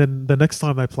point, and then the next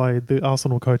time they played, the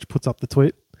Arsenal coach puts up the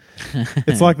tweet.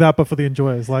 It's like that, but for the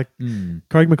enjoyers. Like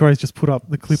Craig McRae's just put up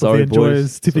the clip Sorry, of the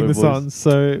enjoyers boys. tipping Sorry, the boys. Suns,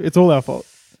 so it's all our fault.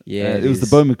 Yeah, It was the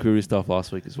Bo McCreary stuff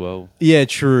last week as well. Yeah,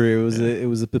 true. It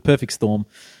was a perfect storm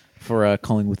for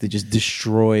Collingwood to just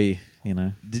destroy.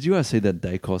 Did you guys see that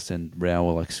Dacos and Rao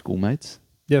were like schoolmates?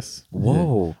 Yes.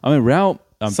 Whoa. I mean, Rao...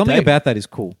 Something about that is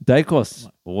cool.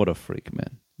 Dacos, what a freak,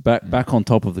 man. Back on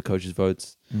top of the coaches'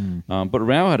 votes. But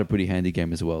Rao had a pretty handy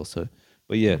game as well. So,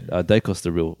 but yeah, Dacos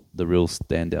the real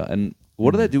standout. And what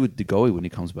do they do with DeGoey when he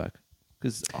comes back?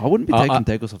 Because I wouldn't be taking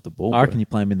Dacos off the ball. I reckon you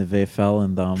play him in the VFL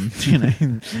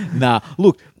and Nah,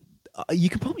 look, you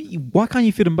can probably. Why can't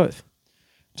you fit them both?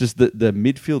 Just the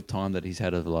midfield time that he's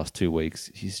had over the last 2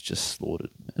 weeks, he's just slaughtered.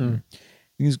 Man.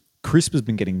 Because Crisp has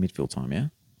been getting midfield time, yeah.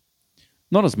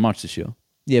 Not as much this year.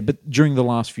 Yeah, but during the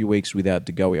last few weeks without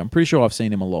DeGoey, I'm pretty sure I've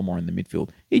seen him a lot more in the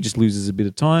midfield. He just loses a bit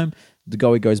of time.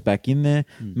 DeGoey goes back in there.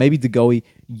 Maybe DeGoey,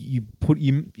 you put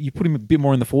him a bit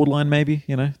more in the forward line, maybe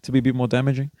to be a bit more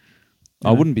damaging.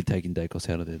 I wouldn't be taking Dacos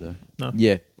out of there though. No.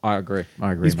 Yeah, I agree.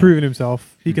 He's mate. proven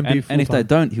himself. He can be And if they full-time.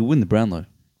 don't, he'll win the Brownlow.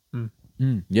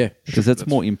 Yeah. because that's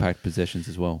more impact possessions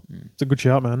as well. It's a good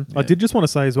shout, man. I Yeah. did just want to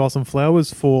say as well some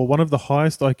flowers for one of the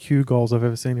highest IQ goals I've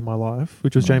ever seen in my life,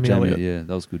 which was Jamie Elliott. Yeah,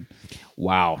 that was good.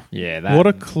 Wow. Yeah. That, What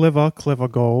a clever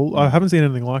goal. I haven't seen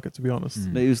anything like it, to be honest.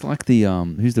 It was like the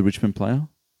who's the Richmond player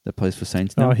that plays for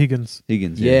Saints now? Higgins.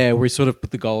 Higgins. Yeah, we sort of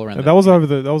put the goal around. That was over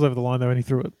the line though, and he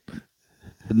threw it.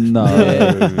 No.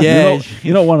 Yeah.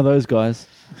 You're not one of those guys.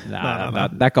 Nah,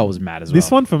 that goal was mad as well. This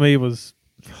one for me was,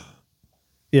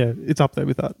 yeah, it's up there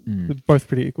with that. They're both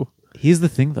pretty equal. Here's the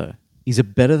thing, though. Is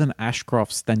it better than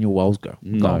Ashcroft's Daniel Wells goal?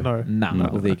 No. No.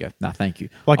 Well, there you go. No, thank you.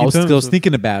 Like I in was terms of-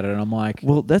 thinking about it, and I'm like,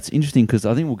 Well, that's interesting because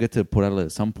I think we'll get to Port Adelaide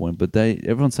at some point, but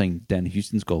everyone's saying Dan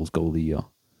Houston's goal of the year.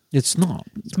 it's not.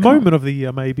 It's moment of the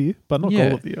year, maybe, but not Yeah.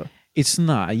 goal of the year. It's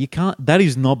not. You can't. That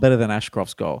is not better than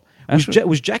Ashcroft's goal.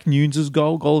 Was Jack Nunes'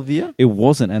 goal of the year? It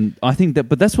wasn't, and I think that,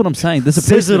 but that's what I'm saying. There's a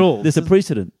Says it precedent. all. There's a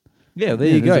precedent. Yeah, there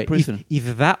Yeah, you there's a go. precedent.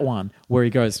 If that one where he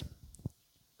goes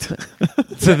to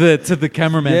the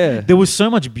cameraman, Yeah. there was so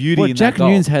much beauty in Jack that goal.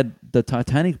 Nunes had the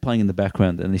Titanic playing in the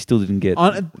background, and he still didn't get.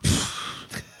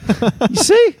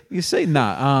 You see,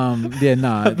 nah,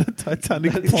 The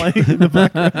Titanic playing in the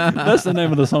background. That's the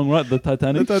name of the song, right? The The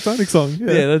Titanic. Titanic song.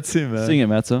 Yeah. that's him, man. Sing it,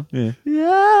 Matza.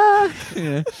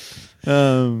 Yeah.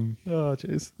 Oh,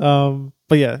 jeez.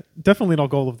 But yeah, definitely not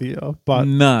goal of the year. But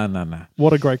No.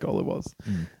 what a great goal it was.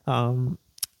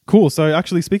 Cool. So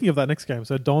actually, speaking of that next game,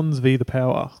 so Dons v the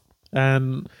Power,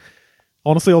 and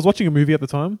honestly, I was watching a movie at the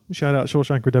time. Shout out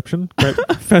Shawshank Redemption. Great,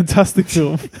 fantastic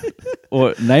film.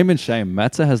 Or name and shame.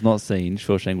 Matza has not seen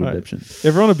Shawshank Right. Redemption.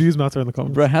 Everyone abused Matter in the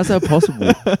comments. Bro, how's that possible?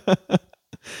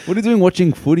 What are you doing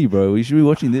watching footy, bro? You should be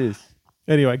watching this.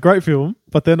 Anyway, great film.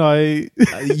 But then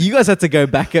You guys had to go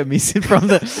back at me from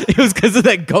the. It was because of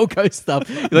that Gold Coast stuff.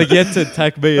 Like you had to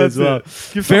attack me That's as well. it.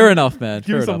 Give Fair some- enough, man. give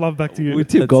Fair some enough. love back to you. We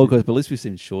tipped Gold Coast, but at least we've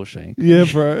seen Shawshank. Yeah,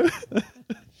 bro.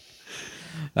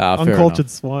 Fair Uncultured enough.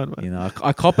 swine, man. You know,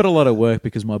 I cop it a lot at work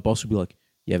because my boss would be like,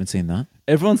 "You haven't seen that?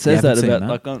 Everyone says You haven't that seen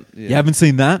about that? like. You haven't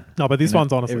seen that?" No, but this You know,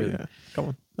 one's honestly, everything. yeah. Come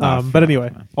on. Ah, But fair anyway,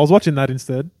 enough, man. I was watching that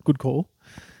instead. Good call.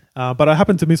 But I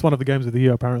happened to miss one of the games of the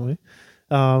year, apparently.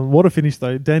 What a finish,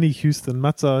 though. Danny Houston.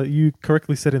 Matza, you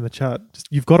correctly said in the chat,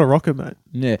 you've got a rocket, mate.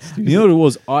 Yeah. You know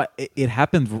what it was? It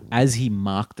happened as he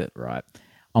marked it, right?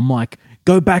 I'm like,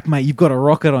 "Go back, mate. You've got a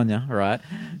rocket on you," right?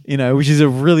 You know, which is a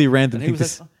really random And he thing.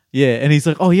 was like, Yeah, and he's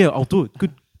like, "Oh yeah, I'll do it.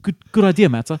 Good idea,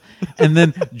 Matter." And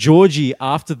then Georgie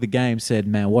after the game said,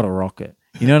 "Man, what a rocket."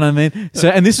 You know what I mean? So,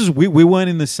 and this is we weren't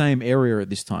in the same area at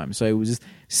this time, so it was just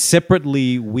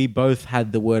separately. We both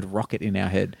had the word rocket in our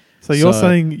head. So you're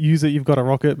saying, use it, you've got a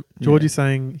rocket. Georgie's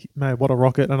saying, man, what a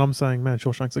rocket. And I'm saying, man,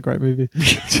 Shawshank's a great movie.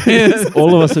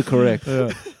 All of us are correct.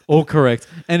 all correct,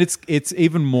 and it's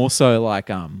even more so like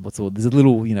what's the word? There's a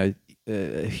little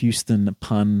Houston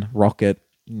pun rocket.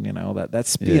 You know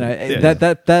that's Yeah.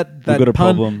 that got a pun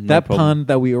problem, no that problem. pun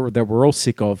that we're all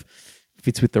sick of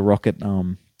fits with the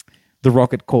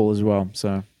rocket call as well.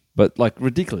 So But like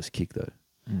ridiculous kick though,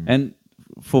 and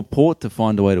for Port to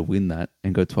find a way to win that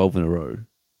and go 12 in a row,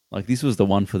 like this was the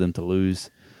one for them to lose.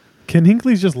 Ken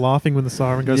Hinkley's just laughing when the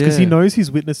siren goes because he Yeah. knows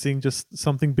he's witnessing just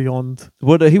something beyond.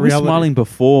 What he was Reality. smiling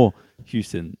before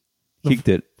Houston kicked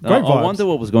it. Great I vibes. wonder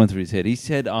what was going through his head. He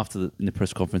said in the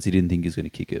press conference he didn't think he was going to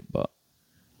kick it, but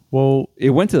Well,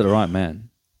 it went to the right man.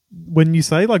 when you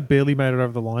say like barely made it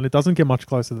over the line, it doesn't get much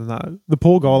closer than that. The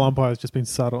poor goal umpire has just been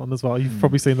sat on as well. You've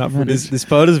probably seen that footage. there's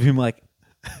photos of him like,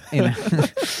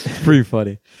 it's pretty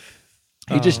funny.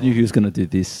 He just knew he was going to do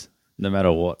this no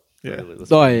matter what. Yeah. Really,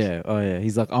 let's Oh be honest. yeah.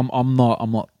 He's like, I'm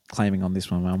not claiming on this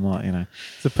one, man. I'm not,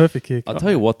 It's a perfect kick. I'll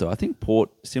tell you what, though. I think Port,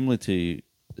 similar to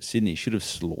Sydney, should have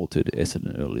slaughtered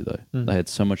Essendon early, though. They had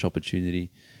so much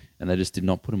opportunity, and they just did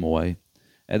not put them away.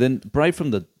 And then brave from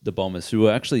the Bombers, who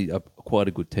were actually quite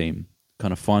a good team,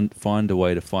 kind of find a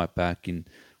way to fight back in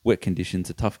wet conditions,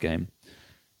 a tough game.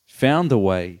 Found a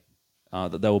way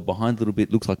that they were behind a little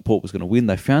bit. Looks like Port was going to win.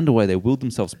 They found a way. They willed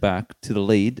themselves back to the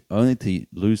lead, only to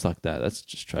lose like that. That's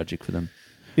just tragic for them.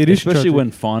 It is Especially tragic.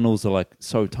 when finals are like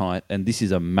so tight, and this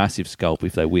is a massive scalp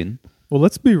if they win. Well,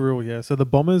 let's be real, yeah. So the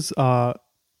Bombers are,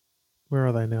 where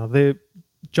are they now? They're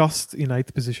just in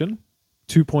 8th position,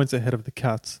 2 points ahead of the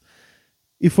Cats.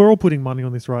 If we're all putting money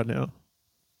on this right now,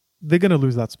 they're going to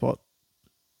lose that spot.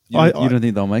 You don't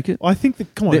think they'll make it? I think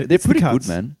that, come on, They're it's the pretty good, Cats.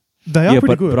 man. They are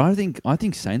pretty good. But I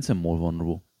think Saints are more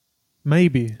vulnerable.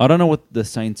 Maybe. I don't know what the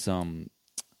Saints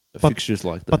fixtures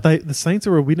like. Though. But the Saints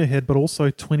are a win ahead, but also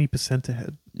 20%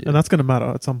 ahead. Yeah. And that's going to matter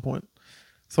at some point.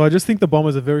 So I just think the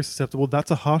Bombers are very susceptible. That's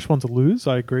a harsh one to lose,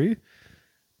 I agree.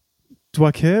 Do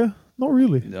I care? Not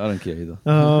really. I don't care either.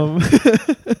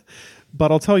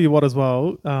 But I'll tell you what as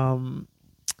well.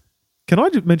 Can I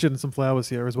just mention some flowers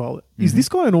here as well? Is this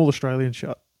guy an All-Australian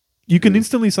shout? You can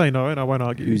instantly say no, and I won't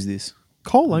argue. Who's this?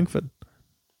 Cole Langford.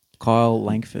 Kyle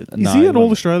Langford. Is he an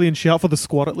All-Australian shout for the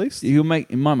squad at least? He might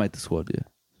make the squad, yeah.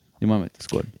 He might make the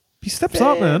squad. He steps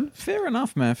up, man. Fair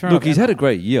enough, man. Look, he's had a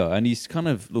great year, and he's kind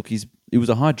of he was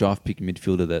a high draft pick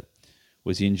midfielder that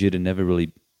was injured and never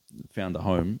really found a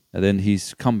home, and then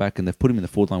he's come back and they've put him in the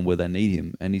forward line where they need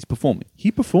him, and he's performing.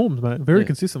 He performs, mate, very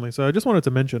consistently. So I just wanted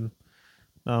to mention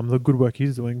the good work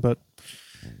he's doing, but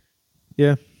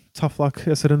yeah, tough luck,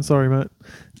 Essendon. Sorry, mate.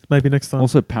 Maybe next time.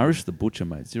 Also, Parrish the Butcher,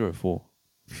 mate, 0-4.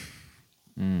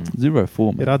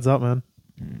 0-4, mate. It adds up, man.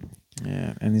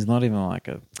 Yeah, and he's not even like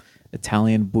a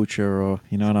Italian butcher, or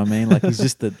you know what I mean. Like he's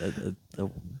just a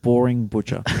boring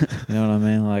butcher. You know what I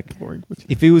mean? Like boring butcher.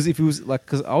 If he was like,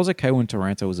 because I was okay when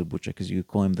Taranto was a butcher because you could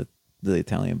call him the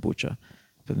Italian butcher,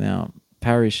 but now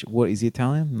Parrish, what is he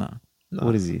Italian? No.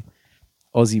 What is he?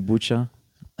 Aussie butcher.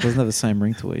 Doesn't have the same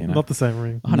ring to it, you know. Not the same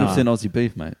ring. 100% Aussie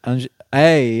beef, mate.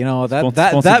 Hey, you know Sponsored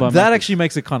that by Macca's. actually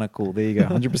makes it kind of cool. There you go,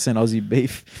 100% Aussie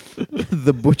beef.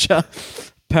 The butcher,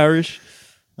 Parrish.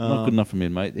 Not good enough for me,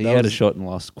 mate. He that had a was- shot in the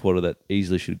last quarter that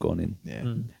easily should have gone in.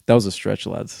 Yeah, that was a stretch,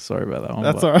 lads. Sorry about that one.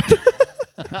 That's but-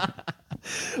 all right.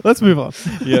 Let's move on.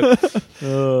 Yep.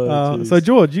 So,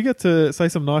 George, you get to say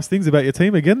some nice things about your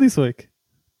team again this week.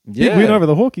 Big win over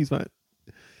the Hawkies, mate.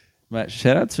 Mate,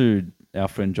 shout out to our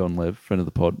friend John Lev, friend of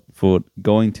the pod, for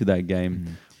going to that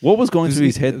game. What was going through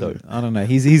his head, though? I don't know.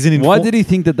 He's an Why did he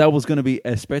think that was going to be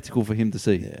a spectacle for him to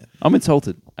see? Yeah. I'm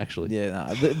insulted, actually. Yeah,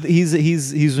 nah, he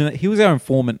was our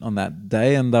informant on that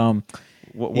day, and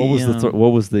What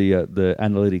was the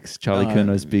analytics? Charlie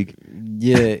Curno's big.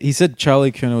 Yeah, he said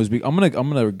Charlie Curnow was big. I'm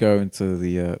gonna go into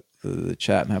the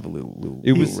chat and have a little.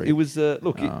 It read. was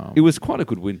it was quite a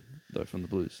good win though from the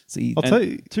Blues. See, I'll tell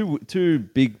you. Two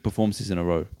big performances in a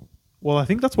row. Well, I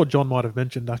think that's what John might have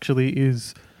mentioned, actually,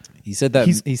 is he said that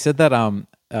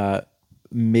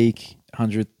Meek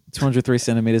 203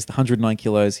 centimeters, 109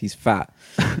 kilos. He's fat.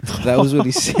 That was what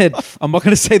he said. I'm not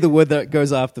going to say the word that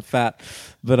goes after fat,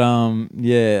 but well,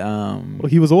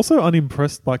 he was also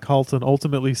unimpressed by Carlton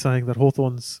ultimately saying that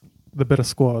Hawthorn's the better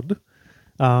squad.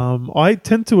 I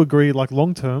tend to agree, like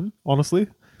long term, honestly.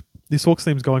 This Hawks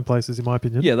team's going places, in my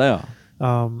opinion. Yeah, they are.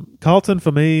 Carlton,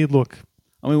 for me, look,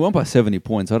 I mean, we won by 70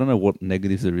 points. I don't know what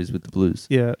negatives there is with the Blues.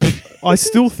 yeah. I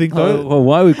still think, though, Well,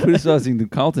 why are we criticising the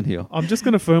Carlton here? I'm just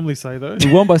going to firmly say, though,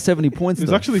 We won by 70 points. it was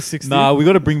though. actually 60. nah, we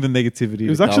got to bring the negativity. It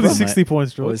was to actually Carlton, 60 mate.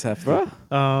 points, George. Always have to.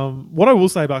 What I will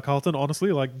say about Carlton,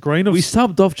 honestly, like grain of... We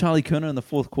subbed off Charlie Curnow in the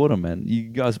fourth quarter, man. You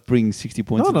guys bring 60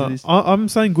 points into this. I'm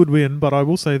saying good win, but I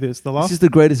will say this. The This last is the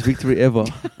greatest victory ever.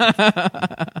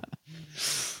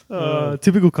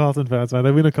 typical Carlton fans, man.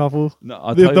 They win a couple. No,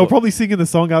 I'll tell you They'll what. probably sing in the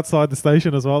song outside the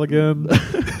station as well again.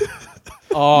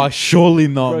 Oh, surely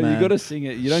not, Bro, man. you got to sing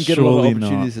it. You don't get a lot Surely of not.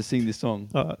 opportunities to sing this song.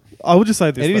 I will just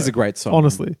say this. It is though. a great song.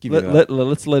 Honestly. Give you that.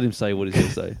 Let's let him say what he's going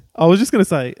to say. I was just going to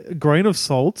say, a grain of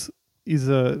salt is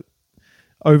a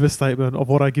overstatement of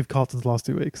what I give Carlton's last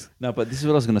 2 weeks. No, but this is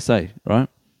what I was going to say, right?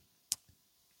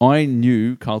 I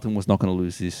knew Carlton was not going to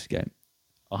lose this game.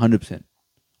 100%. I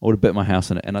would have bet my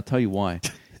house on it. And I'll tell you why.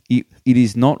 It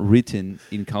is not written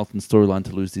in Carlton's storyline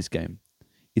to lose this game.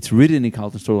 It's written in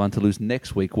Carlton's storyline to lose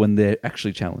next week when they're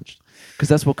actually challenged. Because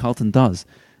that's what Carlton does.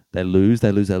 They lose,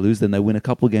 then they win a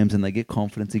couple of games and they get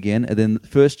confidence again. And then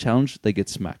first challenge, they get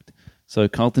smacked. So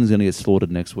Carlton's going to get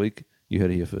slaughtered next week. You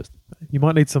heard it here first. You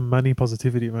might need some money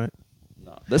positivity, mate.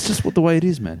 No, that's just the way it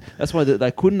is, man. That's why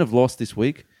they couldn't have lost this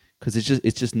week because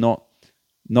it's just not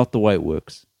the way it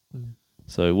works.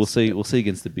 So we'll see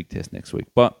against the big test next week.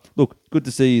 But look, good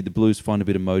to see the Blues find a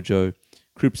bit of mojo.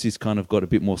 Crippsy's kind of got a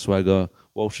bit more swagger.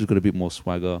 Walsh has got a bit more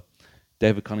swagger.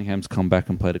 David Cunningham's come back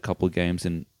and played a couple of games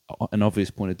and an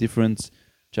obvious point of difference.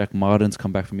 Jack Martin's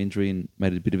come back from injury and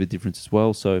made a bit of a difference as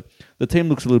well. So the team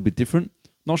looks a little bit different.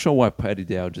 Not sure why Paddy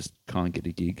Dow just can't get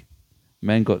a gig.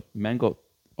 Man got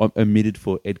omitted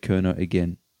for Ed Kerner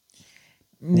again.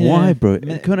 Yeah. Why, bro?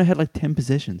 Ed Kerner had like 10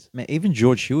 possessions. Man, even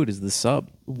George Hewitt is the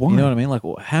sub. Why? You know what I mean? Like,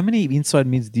 how many inside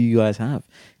mids do you guys have?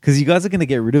 Because you guys are going to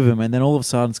get rid of him, and then all of a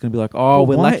sudden it's going to be like, oh, But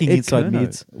we're why lacking Ed inside Kerner?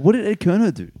 mids, What did Ed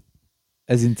Kerner do?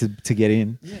 as in to get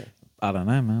in. Yeah. I don't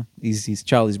know, man. He's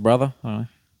Charlie's brother. I don't know.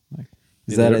 Like,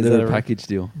 is They're that a a package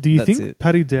deal? Do you That's think it.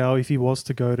 Paddy Dow, if he was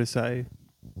to go to, say,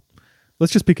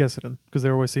 let's just pick Essendon, because they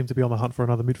always seem to be on the hunt for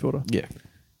another midfielder. Yeah.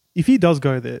 If he does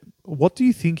go there, what do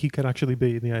you think he can actually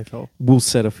be in the AFL? Will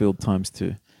Setterfield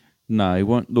 ×2. No, he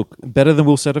won't. Look, Better than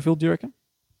Will Setterfield, do you reckon?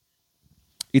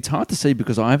 it's hard to say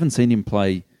because I haven't seen him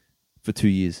play for 2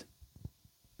 years.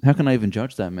 How can I even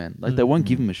judge that, man? Like, they won't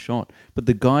give him a shot. But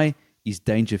the guy is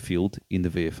Dangerfield in the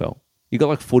VFL. He got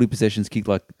like 40 possessions, kicked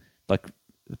like like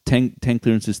 10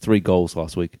 clearances, 3 goals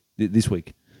last week, this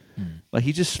week. Like,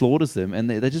 he just slaughters them, and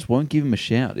they just won't give him a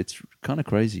shout. It's kind of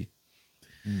crazy.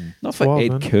 Not for wild, Ed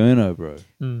man. Kerno,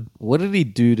 bro. What did he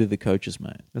do to the coaches,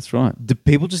 mate? That's right. Do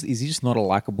people is he just not a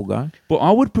likable guy? But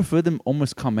I would prefer them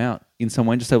almost come out in some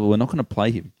way and just say, well, we're not going to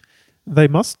play him. They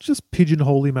must just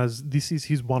pigeonhole him as this is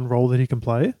his one role that he can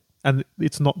play, and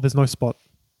it's not. There's no spot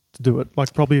to do it.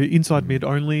 Like probably inside mid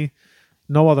only,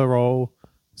 no other role.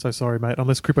 So sorry, mate.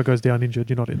 Unless Cripper goes down injured,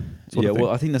 you're not in. sort of thing.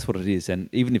 Well, I think that's what it is. And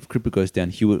even if Cripper goes down,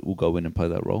 Hewitt will go in and play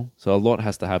that role. So a lot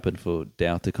has to happen for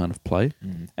Dow to kind of play.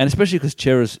 And especially because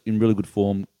Chera's in really good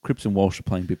form. Cripps and Walsh are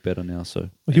playing a bit better now. So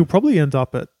He'll probably end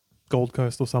up at Gold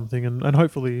Coast or something, and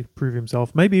hopefully prove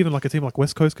himself. Maybe even like a team like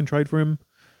West Coast can trade for him.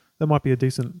 That might be a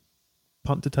decent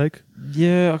punt to take.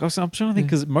 Yeah, I'm trying to think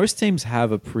because most teams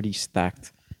have a pretty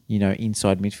stacked,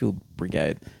 inside midfield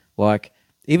brigade. Like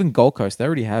even Gold Coast, they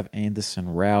already have Anderson,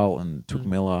 Rowell, and Took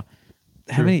Miller.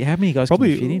 How many guys can you fit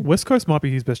Probably in? West Coast might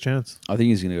be his best chance. I think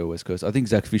he's going to go West Coast. I think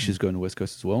Zach Fisher's going to West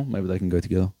Coast as well. Maybe they can go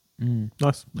together.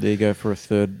 Nice. There you go for a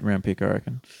 3rd round pick, I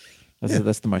reckon.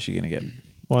 That's the most you're going to get.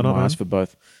 Why not, Nice man? for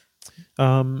both.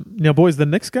 Now, boys, the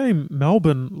next game,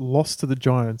 Melbourne lost to the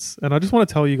Giants. And I just want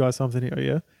to tell you guys something here,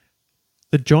 yeah?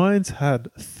 The Giants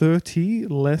had 30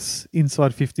 less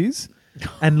inside 50s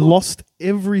and lost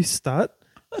every stat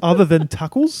other than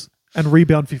tackles and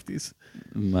rebound 50s.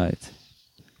 Mate.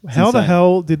 How the insane.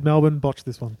 hell did Melbourne botch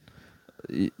this one?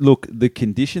 Look, the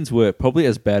conditions were probably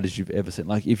as bad as you've ever seen.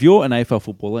 Like, if you're an AFL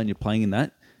footballer and you're playing in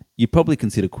that, you probably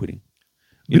consider quitting.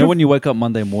 You know, when you wake up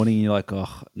Monday morning and you're like,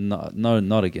 oh, no,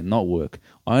 not again, not work.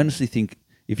 I honestly think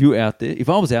if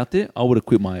I was out there, I would have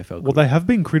quit my AFL career. Well, they have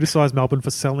been criticised, Melbourne,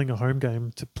 for selling a home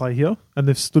game to play here, and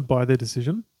they've stood by their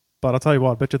decision. But I'll tell you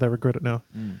what, I bet you they regret it now.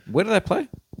 Where do they play?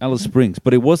 Alice Springs.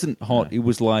 But it wasn't hot. It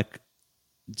was like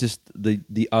just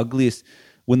the ugliest.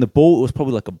 When the ball was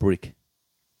probably like a brick.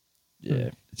 Yeah.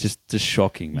 It's just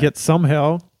shocking, man. Yet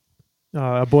somehow,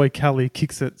 our boy Callie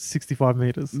kicks it 65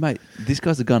 metres. Mate, this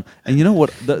guy's a gun. And you know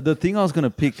what? The thing I was going to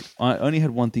pick, I only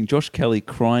had one thing. Josh Kelly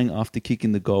crying after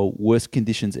kicking the goal. Worst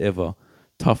conditions ever.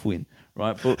 Tough win.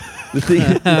 Right? But the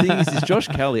thing is Josh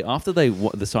Kelly, after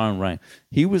the siren rang,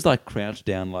 he was like crouched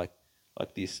down like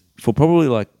this for probably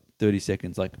like 30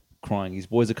 seconds, like crying. His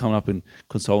boys are coming up and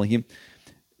consoling him.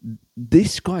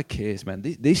 This guy cares, man.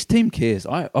 This team cares.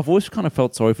 I've always kind of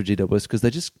felt sorry for GWS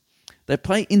because they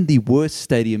play in the worst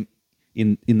stadium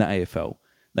in the AFL.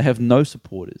 They have no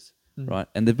supporters, right?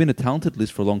 And they've been a talented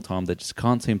list for a long time. They just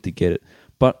can't seem to get it.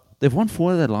 But they've won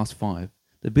 4 of their last 5.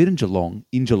 They've beaten Geelong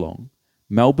in Geelong.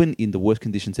 Melbourne in the worst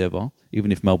conditions ever,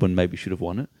 even if Melbourne maybe should have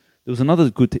won it. There was another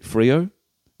good Freo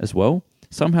as well.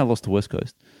 Somehow lost to West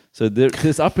Coast. So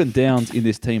there's up and downs in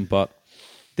this team, but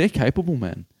they're capable,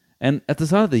 man. And at the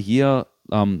start of the year,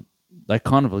 they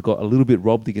kind of got a little bit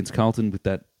robbed against Carlton with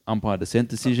that umpire dissent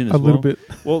decision as well. A little bit.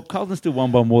 Well, Carlton still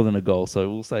won by more than a goal, so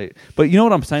we'll say. But you know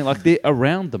what I'm saying? Like, they're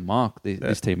around the mark,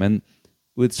 this team. And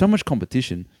with so much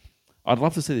competition, I'd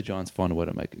love to see the Giants find a way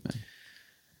to make it, man.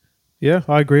 Yeah,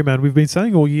 I agree, man. We've been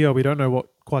saying all year we don't know what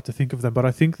quite to think of them, but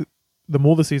I think that the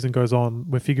more the season goes on,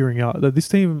 we're figuring out that this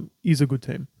team is a good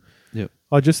team. Yeah.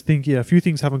 I just think, a few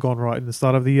things haven't gone right in the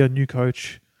start of the year. New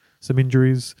coach, some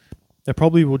injuries. They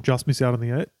probably will just miss out on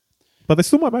the 8, but they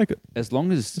still might make it. As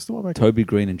long as They still might make Toby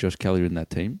Green and Josh Kelly are in that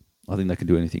team, I think they can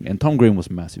do anything. And Tom Green was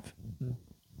massive.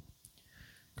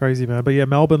 Crazy, man. But yeah,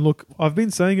 Melbourne, look, I've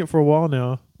been saying it for a while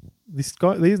now. This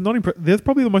guy, they're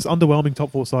probably the most underwhelming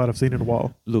top 4 side I've seen in a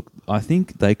while. Look, I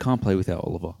think they can't play without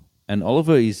Oliver. And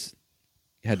Oliver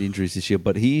had injuries this year,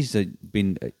 but he's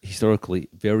been historically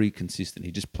very consistent.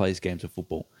 He just plays games of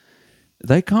football.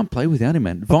 They can't play without him,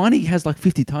 man. Viney has like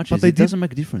 50 touches. It doesn't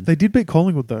make a difference. They did beat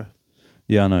Collingwood, though.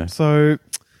 Yeah, I know. So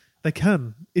they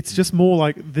can. It's just more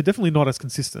like they're definitely not as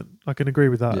consistent. I can agree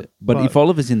with that. Yeah. But if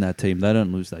Oliver's in that team, they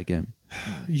don't lose that game.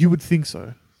 You would think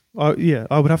so. I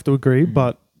would have to agree.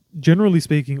 But generally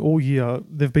speaking, all year,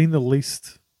 they've been the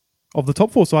least of the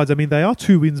top 4 sides. I mean, they are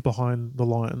 2 wins behind the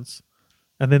Lions.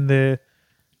 And then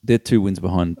They're 2 wins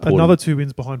behind Port. another 2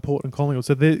 wins behind Port and Collingwood.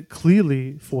 So they're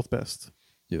clearly 4th best.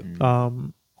 Yeah.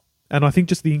 And I think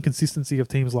just the inconsistency of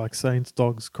teams like Saints,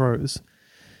 Dogs, Crows,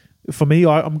 for me,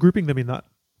 I'm grouping them in that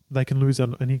they can lose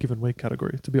on any given week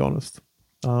category, to be honest.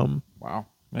 Wow.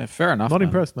 Yeah, fair enough. Not man.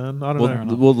 impressed, man. I don't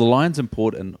know. Well, the Lions and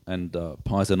Port and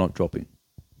Pies are not dropping.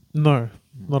 No,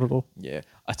 not at all. Yeah.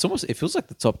 It feels like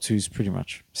the top 2 is pretty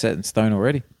much set in stone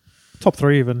already. Top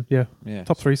 3 even, yeah. Yeah.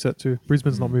 Top 3 set too.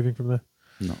 Brisbane's not moving from there.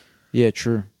 No. Yeah,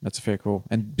 true. That's a fair call.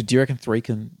 But do you reckon 3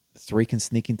 can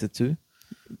sneak into 2?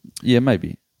 Yeah,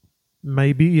 maybe.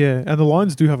 Maybe, yeah. And the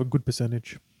Lions do have a good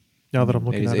percentage. Now that I'm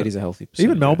looking at it it. is a healthy Even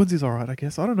percentage, Melbourne's is all right, I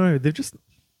guess. I don't know. They're just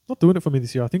not doing it for me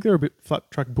this year. I think they're a bit flat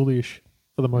track bullyish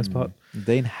for the most part.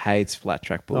 Dean hates flat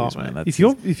track bullies, Oh, man. man. That's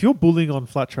If you're bullying on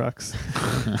flat tracks,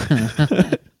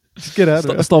 just get out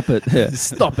of it. Stop it. Yeah.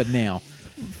 Stop it now.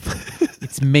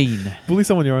 It's mean. Bully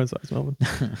someone your own size,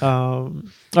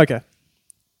 Melbourne. Okay.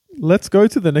 Let's go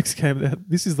to the next game.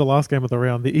 This is the last game of the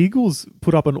round. The Eagles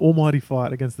put up an almighty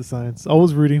fight against the Saints. I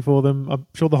was rooting for them. I'm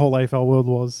sure the whole AFL world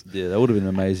was. Yeah, that would have been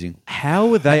amazing. How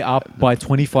were they up by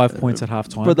 25 points at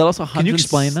halftime? But they lost Can you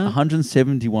explain that?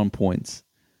 171 points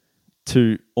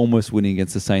to almost winning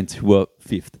against the Saints, who were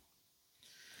fifth.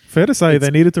 Fair to say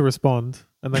they needed to respond,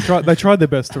 and they tried their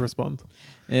best to respond.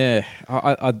 Yeah,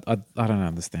 I don't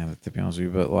understand it, to be honest with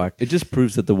you, but like It just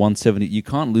proves that the 170, you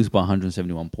can't lose by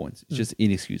 171 points. It's just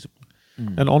inexcusable.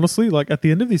 And honestly, like at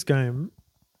the end of this game,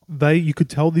 you could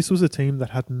tell this was a team that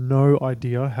had no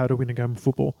idea how to win a game of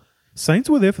football. Saints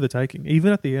were there for the taking,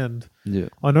 even at the end. Yeah.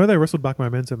 I know they wrestled back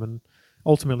momentum and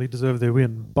ultimately deserved their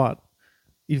win, but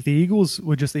if the Eagles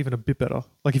were just even a bit better,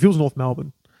 like if it was North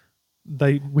Melbourne,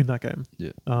 they win that game.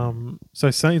 Yeah.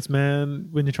 So Saints, man,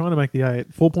 when you're trying to make the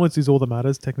 8, 4 points is all that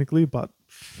matters technically, but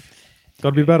got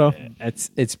to be better.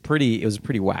 it was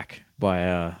pretty whack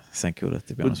by St Kilda,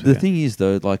 to be But honest the with you. thing is,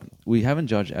 though, like we haven't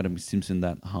judged Adam Simpson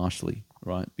that harshly,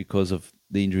 right? Because of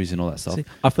the injuries and all that stuff. See,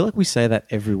 I feel like we say that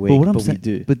every week, but what I'm we saying,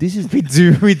 do. but this is we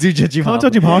do judge him. Can't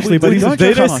judge him harshly, but we he's a don't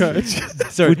judge him coach.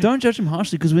 harshly. We don't judge him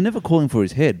harshly because we're never calling for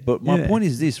his head. But my Yeah. point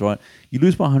is this, right? You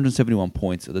lose by 171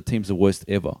 points, the team's the worst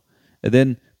ever, and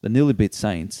then the nearly beat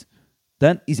Saints.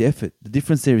 That is effort. The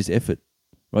difference there is effort,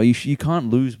 right? You can't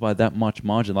lose by that much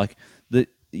margin. Like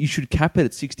you should cap it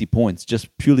at 60 points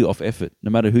just purely off effort,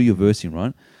 no matter who you're versing,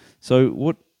 right? So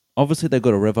what? Obviously, they've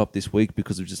got to rev up this week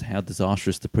because of just how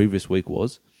disastrous the previous week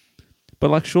was. But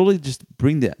like, surely just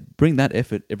bring that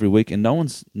effort every week, and no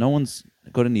one's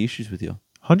got any issues with you.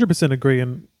 100% agree.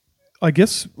 And I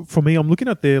guess for me, I'm looking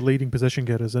at their leading possession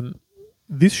getters, and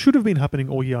this should have been happening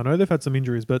all year. I know they've had some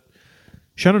injuries, but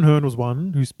Shannon Hearn was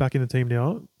one who's back in the team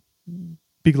now.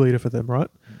 Big leader for them, right?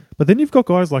 But then you've got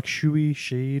guys like Shuey,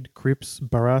 Sheed, Cripps,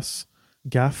 Barras,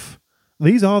 Gaff.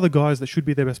 These are the guys that should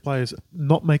be their best players,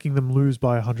 not making them lose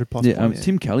by 100 plus points.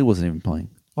 Tim Kelly wasn't even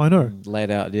playing. I know. Laid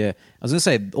out, yeah. I was going to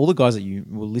say, all the guys that you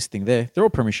were listing there, they're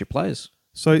all premiership players.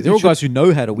 So They're all guys who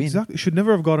know how to win. Exactly. It should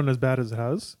never have gotten as bad as it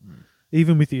has.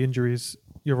 Even with the injuries,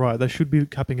 you're right. They should be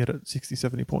capping it at 60,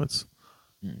 70 points.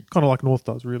 Kind of like North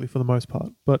does, really, for the most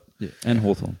part. But And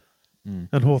Hawthorn.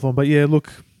 And Hawthorn. But yeah,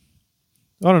 look,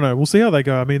 I don't know. We'll see how they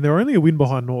go. I mean, they're only a win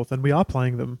behind North, and we are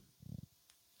playing them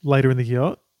later in the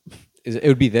year. It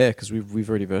would be there because we've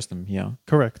already versed them here.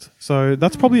 Correct. So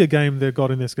that's probably a game they've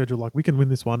got in their schedule. Like, we can win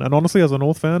this one. And honestly, as a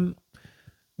North fan,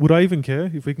 would I even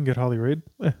care if we can get Harley Reid?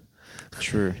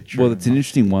 True. Well, it's an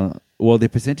interesting one. Well, their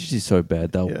percentage is so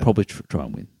bad, they'll Yeah. probably try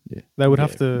and win. Yeah. They would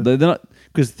have to. They're not,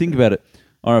 because think about it.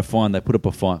 All right, fine. They put up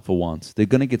a fight for once. They're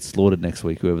going to get slaughtered next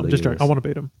week, whoever I'm they just get. joking. I want to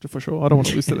beat them, for sure. I don't want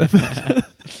to lose to them.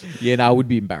 Yeah, no, it would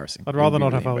be embarrassing. I'd rather It would not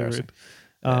be have really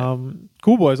Harley Reid.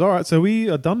 Cool, boys. All right, so we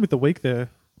are done with the week there.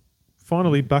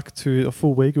 Finally back to a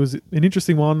full week. It was an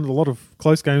interesting one. A lot of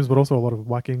close games, but also a lot of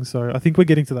whacking. So I think we're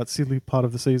getting to that silly part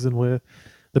of the season where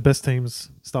the best teams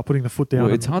start putting the foot down.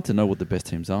 Well, it's hard to know what the best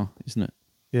teams are, isn't it?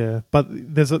 Yeah, but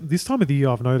this time of the year,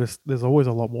 I've noticed there's always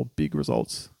a lot more big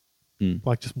results,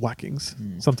 like just whackings.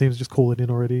 Some teams just call it in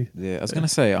already. Yeah, I was going to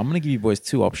say, I'm going to give you boys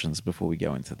two options before we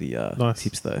go into the Nice.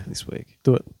 tips, though, this week.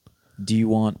 Do it.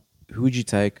 Who would you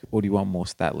take, or do you want more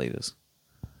stat leaders?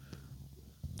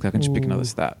 I can just pick another Ooh.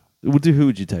 stat. We'll do who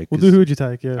would you take? We'll do who would you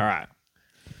take, yeah. All right.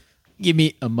 Give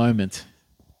me a moment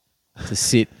to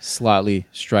sit slightly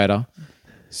straighter.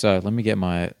 So let me get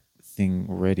my thing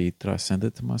ready. Did I send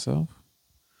it to myself?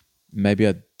 Maybe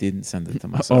I didn't send it to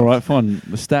myself. All right, fine.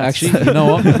 The stats. Actually, you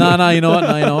know what? No, you know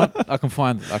what? I can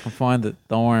find it.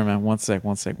 Don't worry, man. One sec.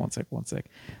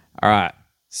 All right.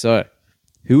 So,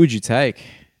 who would you take?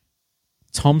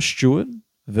 Tom Stewart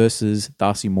versus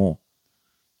Darcy Moore.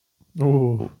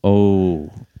 Ooh. Oh.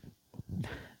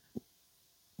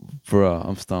 Bruh,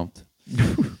 I'm stumped.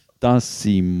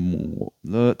 Darcy Moore.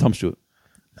 Tom Stewart.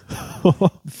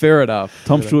 Fair enough.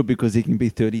 Tom Stewart because he can be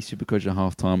 30 Supercoach at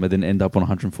halftime and then end up on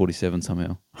 147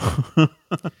 somehow.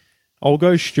 I'll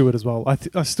go Stewart as well.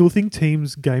 I still think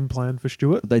teams game plan for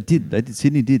Stewart. They did.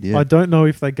 Sydney did, yeah. I don't know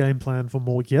if they game plan for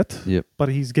Moore yet, Yep. but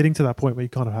he's getting to that point where you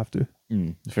kind of have to.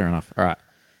 Fair enough. All right.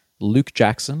 Luke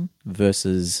Jackson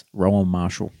versus Rowan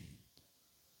Marshall.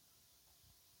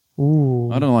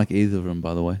 Ooh. I don't like either of them,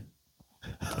 by the way.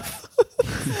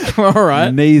 All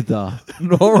right. Neither.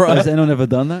 All right. Has anyone ever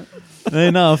done that?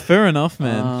 Hey, no, fair enough,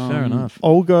 man. Fair enough.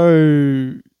 I'll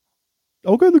go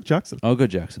Luke Jackson. I'll go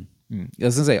Jackson. I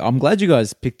was going to say, I'm glad you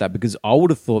guys picked that because I would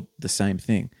have thought the same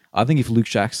thing. I think if Luke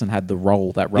Jackson had the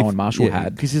role that Rowan Marshall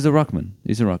had. Because he's a ruckman.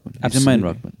 He's a ruckman. He's a main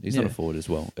ruckman. He's not a forward as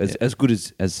well. As good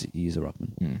as he is a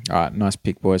ruckman. All right, nice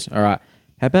pick, boys. All right.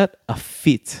 How about a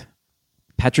fit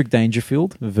Patrick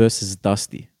Dangerfield versus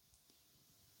Dusty?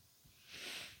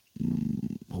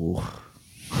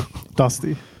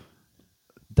 Dusty.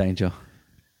 Danger.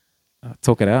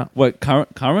 Talk it out. Wait,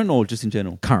 current or just in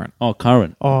general? Current. Oh,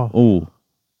 current. Oh.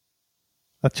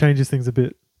 That changes things a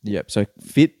bit. Yep. So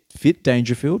fit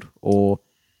Dangerfield or...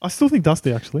 I still think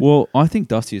Dusty, actually. Well, I think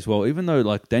Dusty as well, even though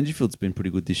like Dangerfield's been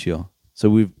pretty good this year. So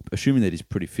we're assuming that he's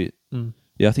pretty fit.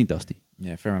 Yeah, I think Dusty.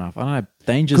 Yeah, fair enough. I don't know.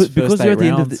 Danger's because first 8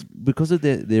 rounds.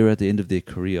 they're at the end of their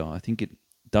career. I think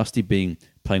Dusty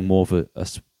playing more of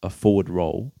a forward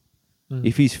role.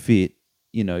 If he's fit,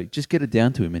 just get it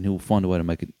down to him and he'll find a way to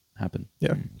make it happen.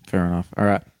 Yeah. Fair enough. All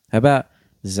right. How about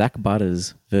Zach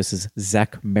Butters versus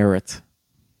Zach Merritt?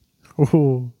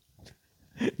 Oh.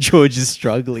 George is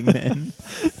struggling, man.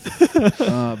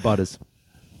 Butters.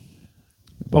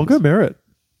 I'll go Merritt.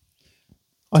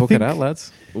 Talk it out,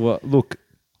 lads. Well, look,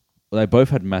 they both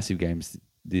had massive games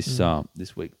this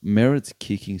week. Merritt's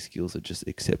kicking skills are just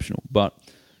exceptional, but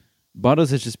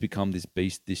Butters has just become this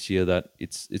beast this year that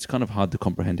it's kind of hard to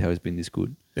comprehend how he's been this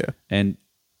good. Yeah. And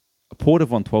Port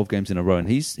have won 12 games in a row, and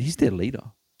he's their leader.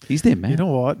 He's their man. You know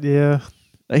what? Yeah.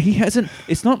 He hasn't...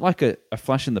 It's not like a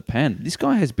flash in the pan. This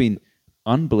guy has been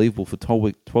unbelievable for 12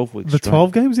 weeks The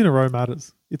 12 games in a row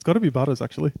matters. It's got to be Butters,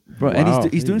 actually. Bro, Wow,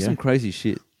 and he's doing some crazy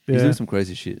shit. Yeah. He's doing some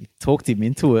crazy shit. Talked him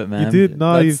into it, man. You did.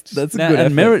 No, that's a Now, good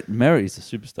and effort. Merritt is a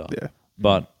superstar. Yeah.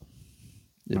 But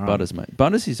All right. Butters, mate.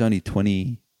 Butters is only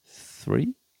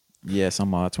 23? Yeah,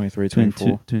 something like 23,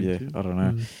 24. 22. Yeah, I don't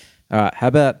know. All right, how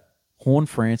about Horn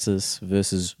Francis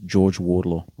versus George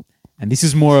Wardlaw? And this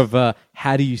is more of a,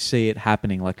 how do you see it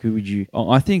happening? Like, who would you...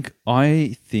 I think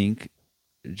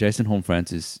Jason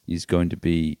Horn-Francis is going to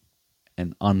be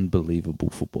an unbelievable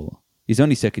footballer. He's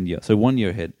only second year, so 1 year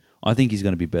ahead. I think he's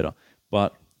going to be better.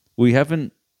 But we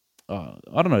haven't... I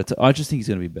don't know. I just think he's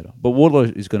going to be better. But Wardlaw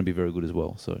is going to be very good as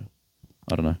well, so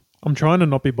I don't know. I'm trying to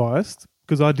not be biased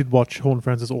because I did watch Horn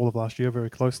Francis all of last year very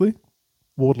closely.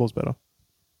 Wardlaw's better.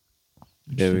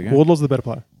 There we go. Wardlaw's the better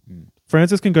player.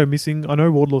 Francis can go missing. I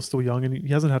know Wardlaw's still young and he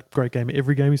hasn't had a great game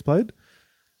every game he's played.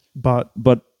 But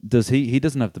does he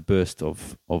doesn't have the burst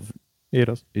of yeah, he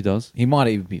does. he does? He might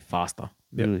even be faster.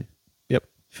 Yep. Really? Yep.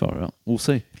 Far out. We'll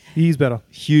see. He's better.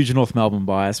 Huge North Melbourne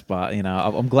bias, but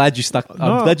I'm glad you stuck.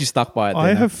 No, I'm glad you stuck by it.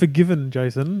 I have forgiven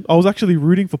Jason. I was actually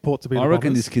rooting for Port to be the I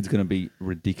reckon Bombers. this kid's going to be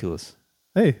ridiculous.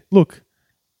 Hey, look,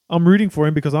 I'm rooting for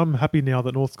him because I'm happy now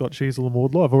that North's got Sheasel and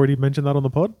Wardlaw. I've already mentioned that on the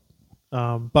pod.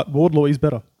 But Wardlaw is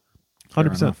better.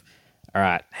 100%. All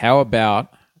right. How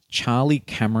about Charlie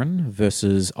Cameron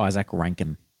versus Isaac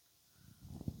Rankin?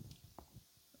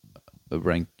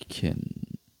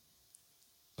 Rankin.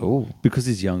 Oh, Because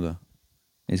he's younger.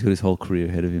 He's got his whole career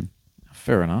ahead of him.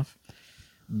 fair enough.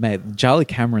 Mate, Charlie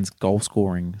Cameron's goal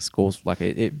scoring scores like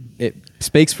it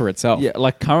speaks for itself. Yeah,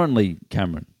 like currently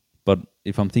Cameron. But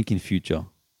if I'm thinking future,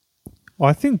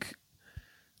 I think,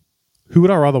 who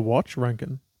would I rather watch?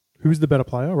 Rankin. Who's the better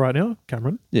player right now?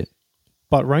 Cameron. yeah.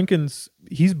 But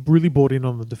he's really bought in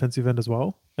on the defensive end as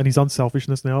well. And his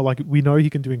unselfishness now, like we know he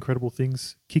can do incredible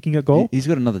things kicking at goal. He's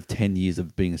got another 10 years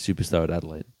of being a superstar at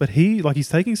Adelaide. But he's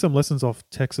taking some lessons off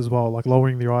Tex as well, like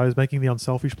lowering the eyes, making the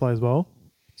unselfish play as well.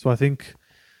 So I think,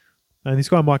 and this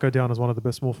guy might go down as one of the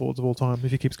best small forwards of all time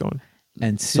if he keeps going.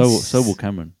 And So will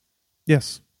Cameron.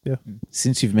 Yes. Yeah.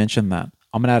 Since you've mentioned that,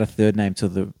 I'm gonna add a third name to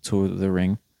the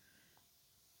ring.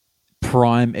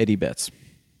 Prime Eddie Betts.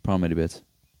 Prime Eddie Betts.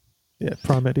 Yeah.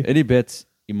 Prime Eddie. Eddie Betts,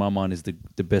 in my mind, is the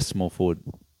best small forward.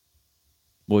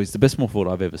 Well, he's the best small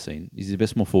forward I've ever seen. He's the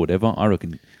best small forward ever. I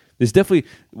reckon. There's definitely...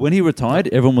 When he retired,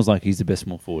 everyone was like, he's the best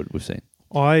small forward we've seen.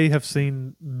 I have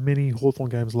seen many Hawthorn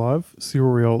games live.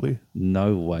 Cyril Rioli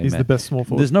No way, is man. the best small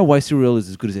forward. There's no way Cyril is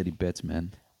as good as Eddie Betts,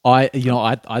 man. I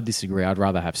disagree. I'd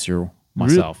rather have Cyril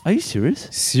myself. Really? Are you serious?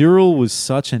 Cyril was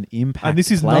such an impact And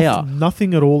this is player.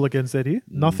 nothing at all against Eddie.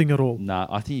 Nothing at all. Nah,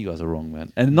 I think you guys are wrong,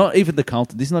 man. And not even the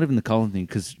Carlton. This is not even the Carlton thing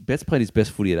because Betts played his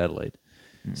best footy at Adelaide.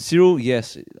 Cyril,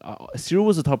 yes, Cyril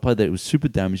was the type of player that was super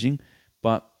damaging,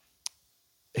 but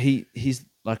he's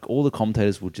like all the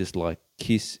commentators would just like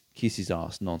kiss his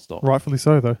ass nonstop. Rightfully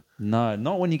so, though. No,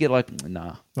 not when you get like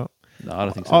No. No, I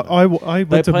don't think so. I they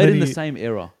went to played many, in the same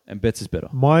era, and Betts is better.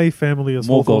 My family is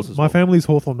More Hawthorn. goals as My well. family's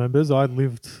Hawthorn members. I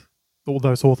lived all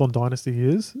those Hawthorn dynasty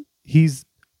years. He's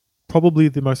probably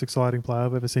the most exciting player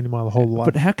I've ever seen in my whole life.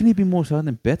 But how can he be more exciting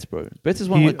than Betts, bro? Betts has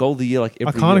won like goal of the year like every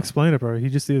I can't year. explain it, bro. He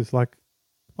just is like,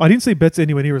 I didn't see Betts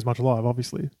anywhere near as much live,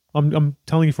 obviously. I'm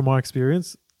telling you from my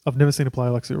experience, I've never seen a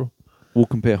player like Cyril. We'll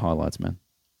compare highlights, man.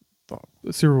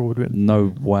 Cyril would win.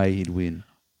 No way he'd win.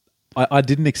 I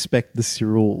didn't expect the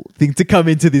Cyril thing to come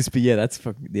into this, but yeah, that's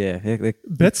fucking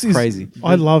Betts is crazy.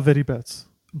 I love Eddie Betts,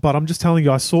 but I'm just telling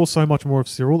you, I saw so much more of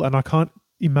Cyril, and I can't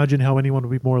imagine how anyone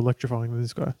would be more electrifying than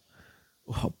this guy.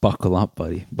 Oh, buckle up,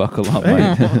 buddy. Buckle up, Hey,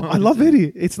 mate. I love Eddie.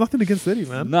 It's nothing against Eddie,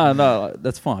 man. No,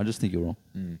 that's fine. I just think you're wrong.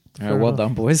 All right, Fair well enough.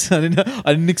 done, boys. I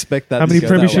didn't expect that. How to many go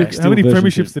that way. premierships? Still How many version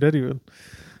premierships two. did Eddie win?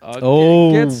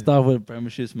 Get stuff with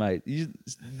premierships, mate.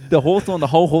 The whole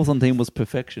Hawthorn team was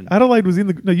perfection. Adelaide was in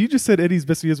the. No, you just said Eddie's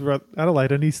best years were at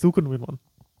Adelaide, and he still couldn't win one.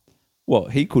 Well,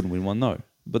 he couldn't win one, no.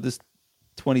 But there's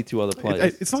 22 other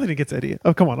players. It's nothing against Eddie.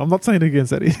 Oh, come on. I'm not saying it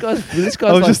against Eddie. This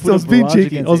I guy's was being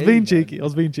cheeky. I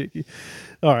was being cheeky.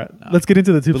 All right, let's get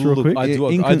into the tips But real look,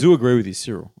 quick. I do agree with you,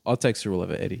 Cyril. I'll take Cyril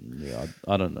over Eddie. Yeah,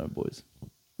 I don't know, boys.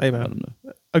 Hey I man, don't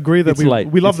know. agree that It's we late.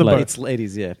 love It's them late. both. It's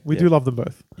ladies, yeah. We yeah. do love them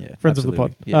both. Yeah, Friends of the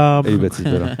pod. absolutely. Yeah. Eddie Betts is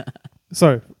better.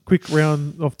 So, quick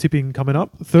round of tipping coming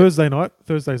up. Thursday night.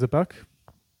 Thursdays are back.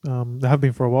 They have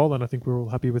been for a while, and I think we're all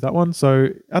happy with that one. So,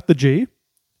 at the G,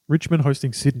 Richmond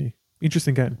hosting Sydney.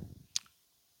 Interesting game.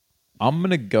 I'm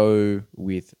gonna go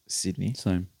with Sydney.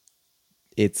 Same.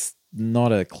 It's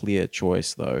not a clear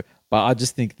choice though, but I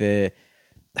just think they're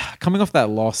coming off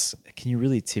that loss. Can you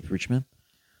really tip Richmond?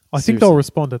 I think they'll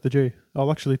respond at the G.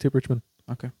 I'll actually tip Richmond.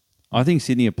 Okay. I think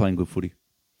Sydney are playing good footy.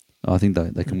 I think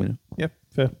they can win it.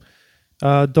 Yep,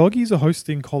 fair. Doggies are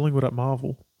hosting Collingwood at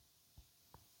Marvel.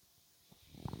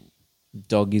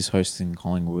 Doggies hosting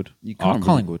Collingwood. You can't really-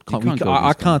 Collingwood. you can't go I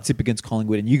against can't tip against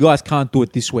Collingwood, and you guys can't do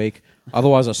it this week.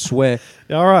 Otherwise, I swear.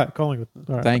 Yeah, all right, Collingwood.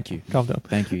 All right, Thank you. calm down.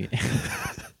 Thank you.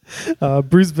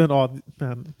 Brisbane. Oh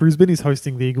man, Brisbane is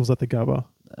hosting the Eagles at the Gabba.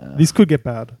 This could get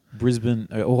bad. Brisbane.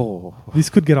 Oh, This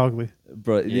could get ugly.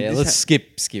 Bro, yeah. this Let's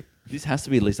skip. this has to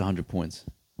be at least 100 points.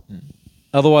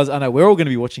 Otherwise, I know we're all going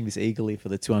to be watching this eagerly for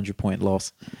the 200-point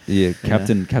loss. Yeah,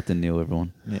 Captain Neil,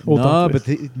 everyone. Yeah. All No,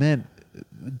 Dunkley. but man,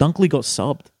 Dunkley got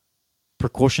subbed.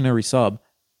 Precautionary sub.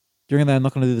 Do you reckon they're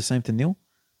not going to do the same to Neil?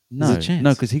 No, There's a chance.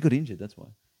 no, because he got injured. That's why.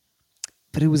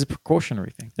 But it was a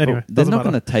precautionary thing. Anyway, Bro, they're doesn't not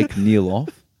matter. going to take Neil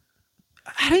off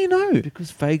How do you know?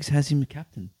 because Fags has him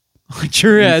captain.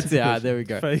 True. It's That's, a yeah, precaution. there we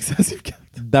go. Fakes as if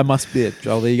captain. That must be it,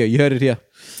 Joel. There you go. You heard it here.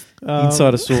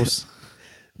 Insider source.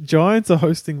 Giants are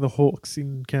hosting the Hawks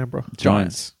in Canberra.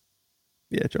 Giants.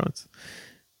 Yeah, Giants.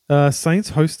 Saints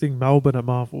hosting Melbourne at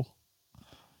Marvel.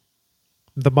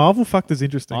 The Marvel factor is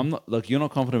interesting. I'm not like you're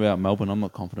not confident about Melbourne. I'm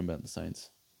not confident about the Saints.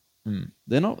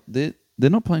 They're not. They're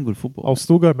not playing good football. I'll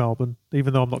still go Melbourne,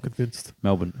 even though I'm not convinced.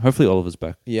 Melbourne. Hopefully Oliver's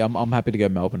back. Yeah, I'm happy to go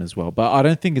Melbourne as well, but I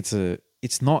don't think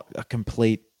it's not a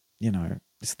complete.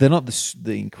 They're not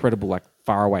the incredible like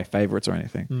far away favorites or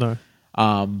anything. No.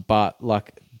 But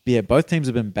like yeah, both teams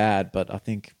have been bad, but I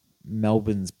think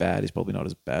Melbourne's bad is probably not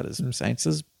as bad as Saints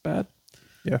is bad.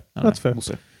 Yeah, I don't that's know. fair. We'll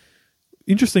see.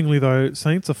 Interestingly, though,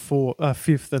 Saints are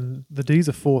fifth and the D's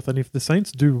are fourth. And if the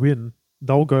Saints do win,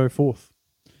 they'll go fourth.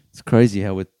 It's crazy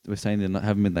how we're saying they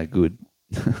haven't been that good.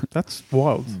 That's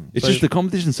wild. It's So just the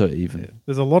competition's so even.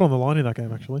 there's a lot on the line in that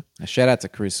game, actually. A shout out to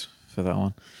Chris for that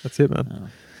one. That's it, man.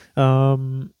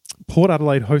 Port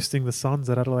Adelaide hosting the Suns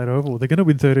at Adelaide Oval. They're going to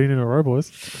win 13 in a row, boys.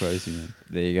 It's crazy, man.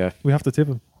 There you go. We have to tip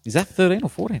them. Is that 13 or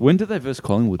 14? When did they verse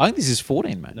Collingwood? I think this is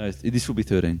 14, mate. No, this will be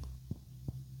 13.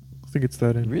 I think it's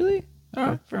 13. Really? All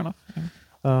right, fair enough.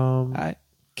 Um,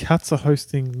 Cats are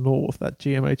hosting North at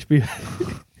GMHB.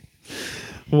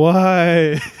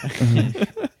 Why?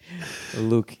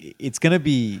 Look, it's going to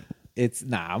be...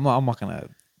 I'm not going to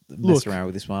Look, mess around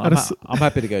with this one. at I'm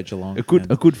happy to go Geelong. A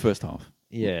good first half.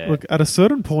 Yeah. Look, at a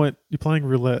certain point, you're playing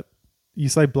roulette. You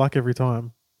say black every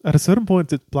time. At a certain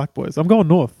point, it's black, boys. I'm going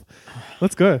North.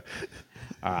 Let's go.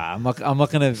 I'm not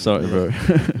going to... Sorry, bro.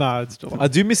 Nah, it's Geelong. I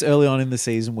do miss early on in the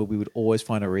season where we would always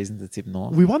find a reason to tip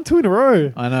North. We won 2 in a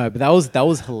row. I know, but that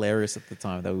was hilarious at the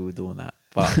time that we were doing that.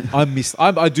 But I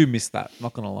do miss that.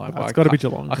 Not gonna lie. But It's I gotta be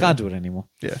can't- Geelong, I can't do it anymore.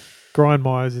 Yeah. Brian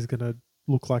Myers is going to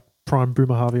look like prime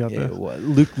Boomer Harvey out Yeah, there. well,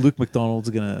 Luke McDonald's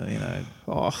gonna,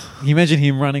 Oh, Can you imagine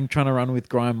him trying to run with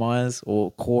Graham Myers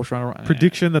or Core trying to run?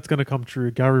 prediction that's going to come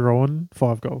true. Gary Rowan,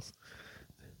 5 goals.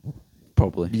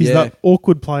 Probably. He's Yeah. that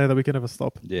awkward player that we can never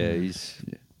stop. Yeah,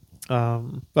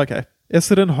 Okay.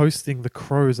 Essendon hosting the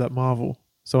Crows at Marvel.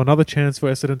 So another chance for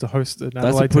Essendon to host an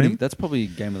Adelaide team. That's probably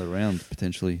game of the round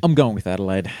potentially. I'm going with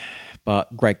Adelaide,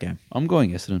 but great game. I'm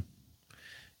going Essendon.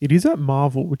 It is at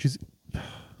Marvel, which is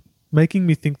making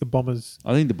me think the Bombers...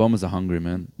 I think the Bombers are hungry,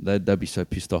 man. They'd be so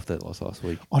pissed off they lost last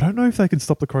week. I don't know if they can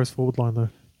stop the Crows forward line, though.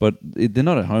 But they're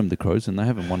not at home, the Crows, and they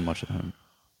haven't won much at home.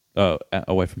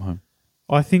 Away from home.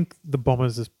 I think the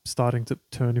Bombers are starting to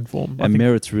turn in form. I And think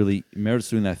Merritt's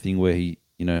doing that thing where he,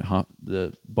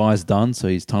 the bye's done, so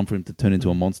it's time for him to turn into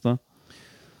a monster.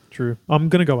 true. I'm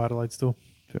going to go Adelaide still.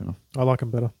 Fair enough. I like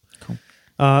them better. Cool.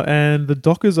 And the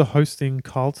Dockers are hosting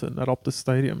Carlton at Optus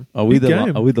Stadium. Are we Big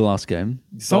game. are we the last game?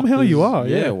 Somehow Dockers- you are.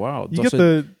 Yeah. wow. You get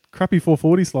the crappy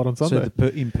 4:40 slot on Sunday. So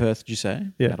in Perth, did you say?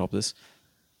 Yeah. At Optus.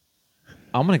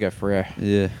 I'm going to go Freo.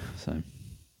 Yeah, same.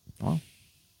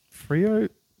 Freo,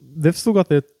 they've still got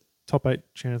their top 8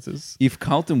 chances. If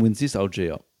Carlton wins this, I'll G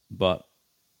up, but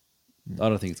I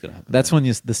don't think it's going to happen. That's when the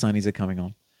Sunnies are coming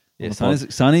on. Yeah, the pod.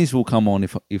 Sunnies will come on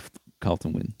if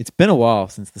Carlton win, It's been a while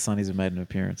since the Sunnies have made an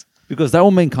appearance. because that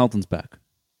will mean Carlton's back.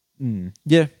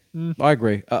 Yeah, I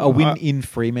agree. A win in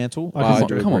Fremantle. I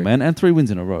do Come on, agree. man, and 3 wins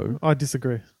in a row. I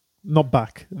disagree. Not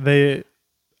back. They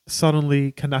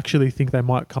suddenly can actually think they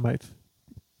might come 8th.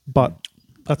 But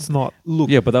that's not. Look,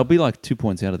 Yeah, but they'll be like 2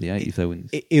 points out of the 8 if they win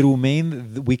this. it'll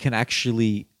mean that we can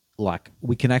actually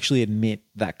admit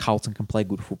that Carlton can play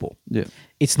good football. Yeah.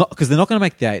 It's not because they're not going to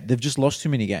make the 8. They've just lost too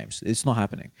many games. It's not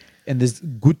happening. And there's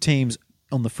good teams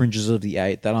on the fringes of the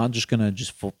 8 that aren't just going to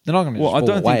fall. They're not going to. Well, I fall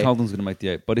don't away. think Carlton's going to make the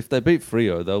 8, but if they beat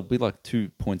Freo, they'll be like 2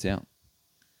 points out.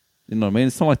 You know what I mean?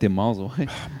 It's not like they're miles away.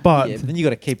 But Yeah, but then you got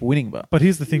to keep winning. But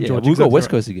here's the thing, Yeah, George. we've got exactly West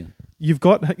right. Coast again. You've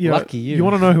got Lucky you. You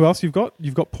want to know who else you've got?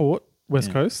 You've got Port, West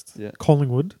Yeah. Coast, Yeah.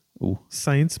 Collingwood, Ooh.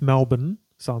 Saints, Melbourne,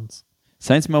 Suns.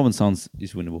 Saints, Melbourne Suns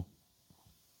is winnable.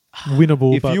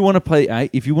 Winnable. If but you want to play 8,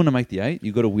 if you want to make the 8,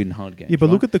 you've got to win hard games. Yeah, but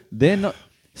look at the- They're not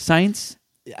Saints.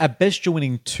 at best, you're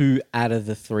winning 2 out of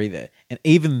the 3 there, and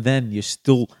even then, you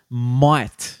still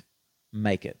might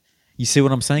make it. You see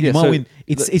what I'm saying? Yeah, you might so win.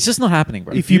 It's just not happening,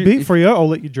 bro. if you beat if- Freo, I'll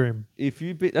let you dream. If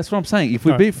you beat, that's what I'm saying. If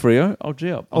we No. beat Freo, I'll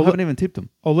G up. I I'll haven't even tipped them.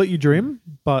 I'll let you dream,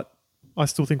 but I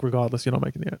still think regardless, you're not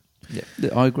making the 8. Yeah,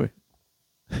 I agree.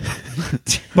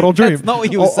 But I'll dream. That's not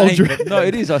what you were I'll saying. dream. but- No,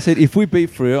 it is. I said if we beat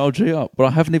Freo, I'll G up, but I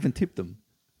haven't even tipped them.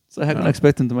 So how can I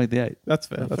expect them to make the 8? That's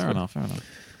fair. That's fair enough. Fair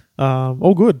enough.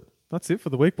 All good. That's it for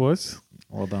the week, boys.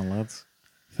 Well done, lads.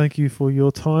 Thank you for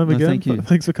your time No, again. thank you.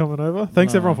 Thanks for coming over.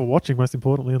 Thanks No. everyone for watching, most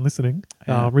importantly, and listening.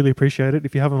 Yeah. Really appreciate it.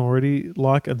 If you haven't already,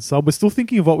 like and sub. We're still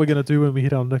thinking of what we're going to do when we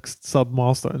hit our next sub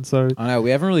milestone. So I know we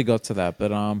haven't really got to that,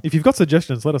 but if you've got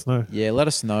suggestions, let us know. yeah, let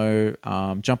us know.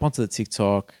 Jump onto the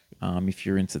TikTok if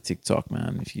you're into TikTok,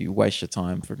 man. If you waste your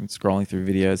time freaking scrolling through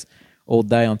videos all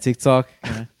day on TikTok,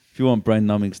 you know, If you want brain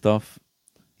numbing stuff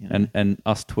you know. and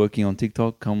us twerking on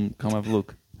TikTok, come have a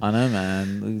look. I know,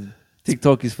 man.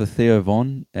 TikTok is for Theo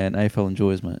Von and AFL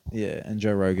Enjoyers, mate. Yeah, and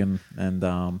Joe Rogan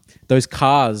and those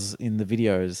cars in the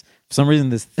videos. For some reason,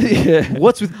 there's Yeah.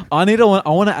 what's with. I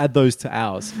want to add those to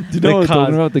ours. Do you know what I'm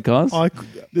talking about, the cars?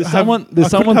 There's someone I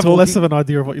talking. less of an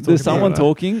idea of what you're talking There's about. someone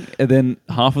talking, and then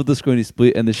half of the screen is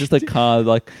split, and there's just a car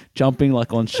like jumping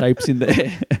like on shapes in the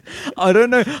air. I don't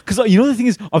know because the thing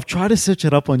is, I've tried to search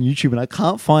it up on YouTube and I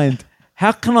can't find.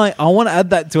 How can I? I want to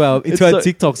add that to our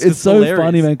TikToks. It's so hilarious.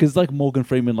 funny, man, because like Morgan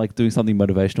Freeman like doing something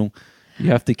motivational. You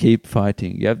have to keep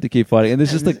fighting. You have to keep fighting, and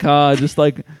there's just a car, just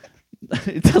like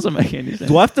it doesn't make any sense.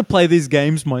 Do I have to play these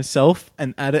games myself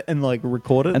and add it and like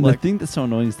record it? And like, the thing that's so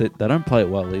annoying is that they don't play it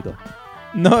well either.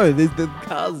 no, there's the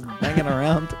cars banging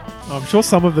around. I'm sure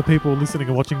some of the people listening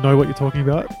and watching know what you're talking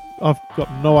about. I've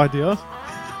got no idea.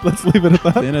 Let's leave it at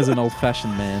that. Ben is an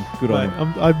old-fashioned man. Good on Mate,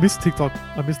 him. I miss TikTok.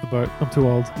 I miss the boat. I'm too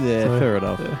old. Yeah, So, fair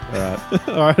enough. yeah. All right.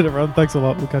 All right, everyone. Thanks a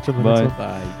lot. We'll catch you on the next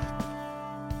Bye. one. Bye.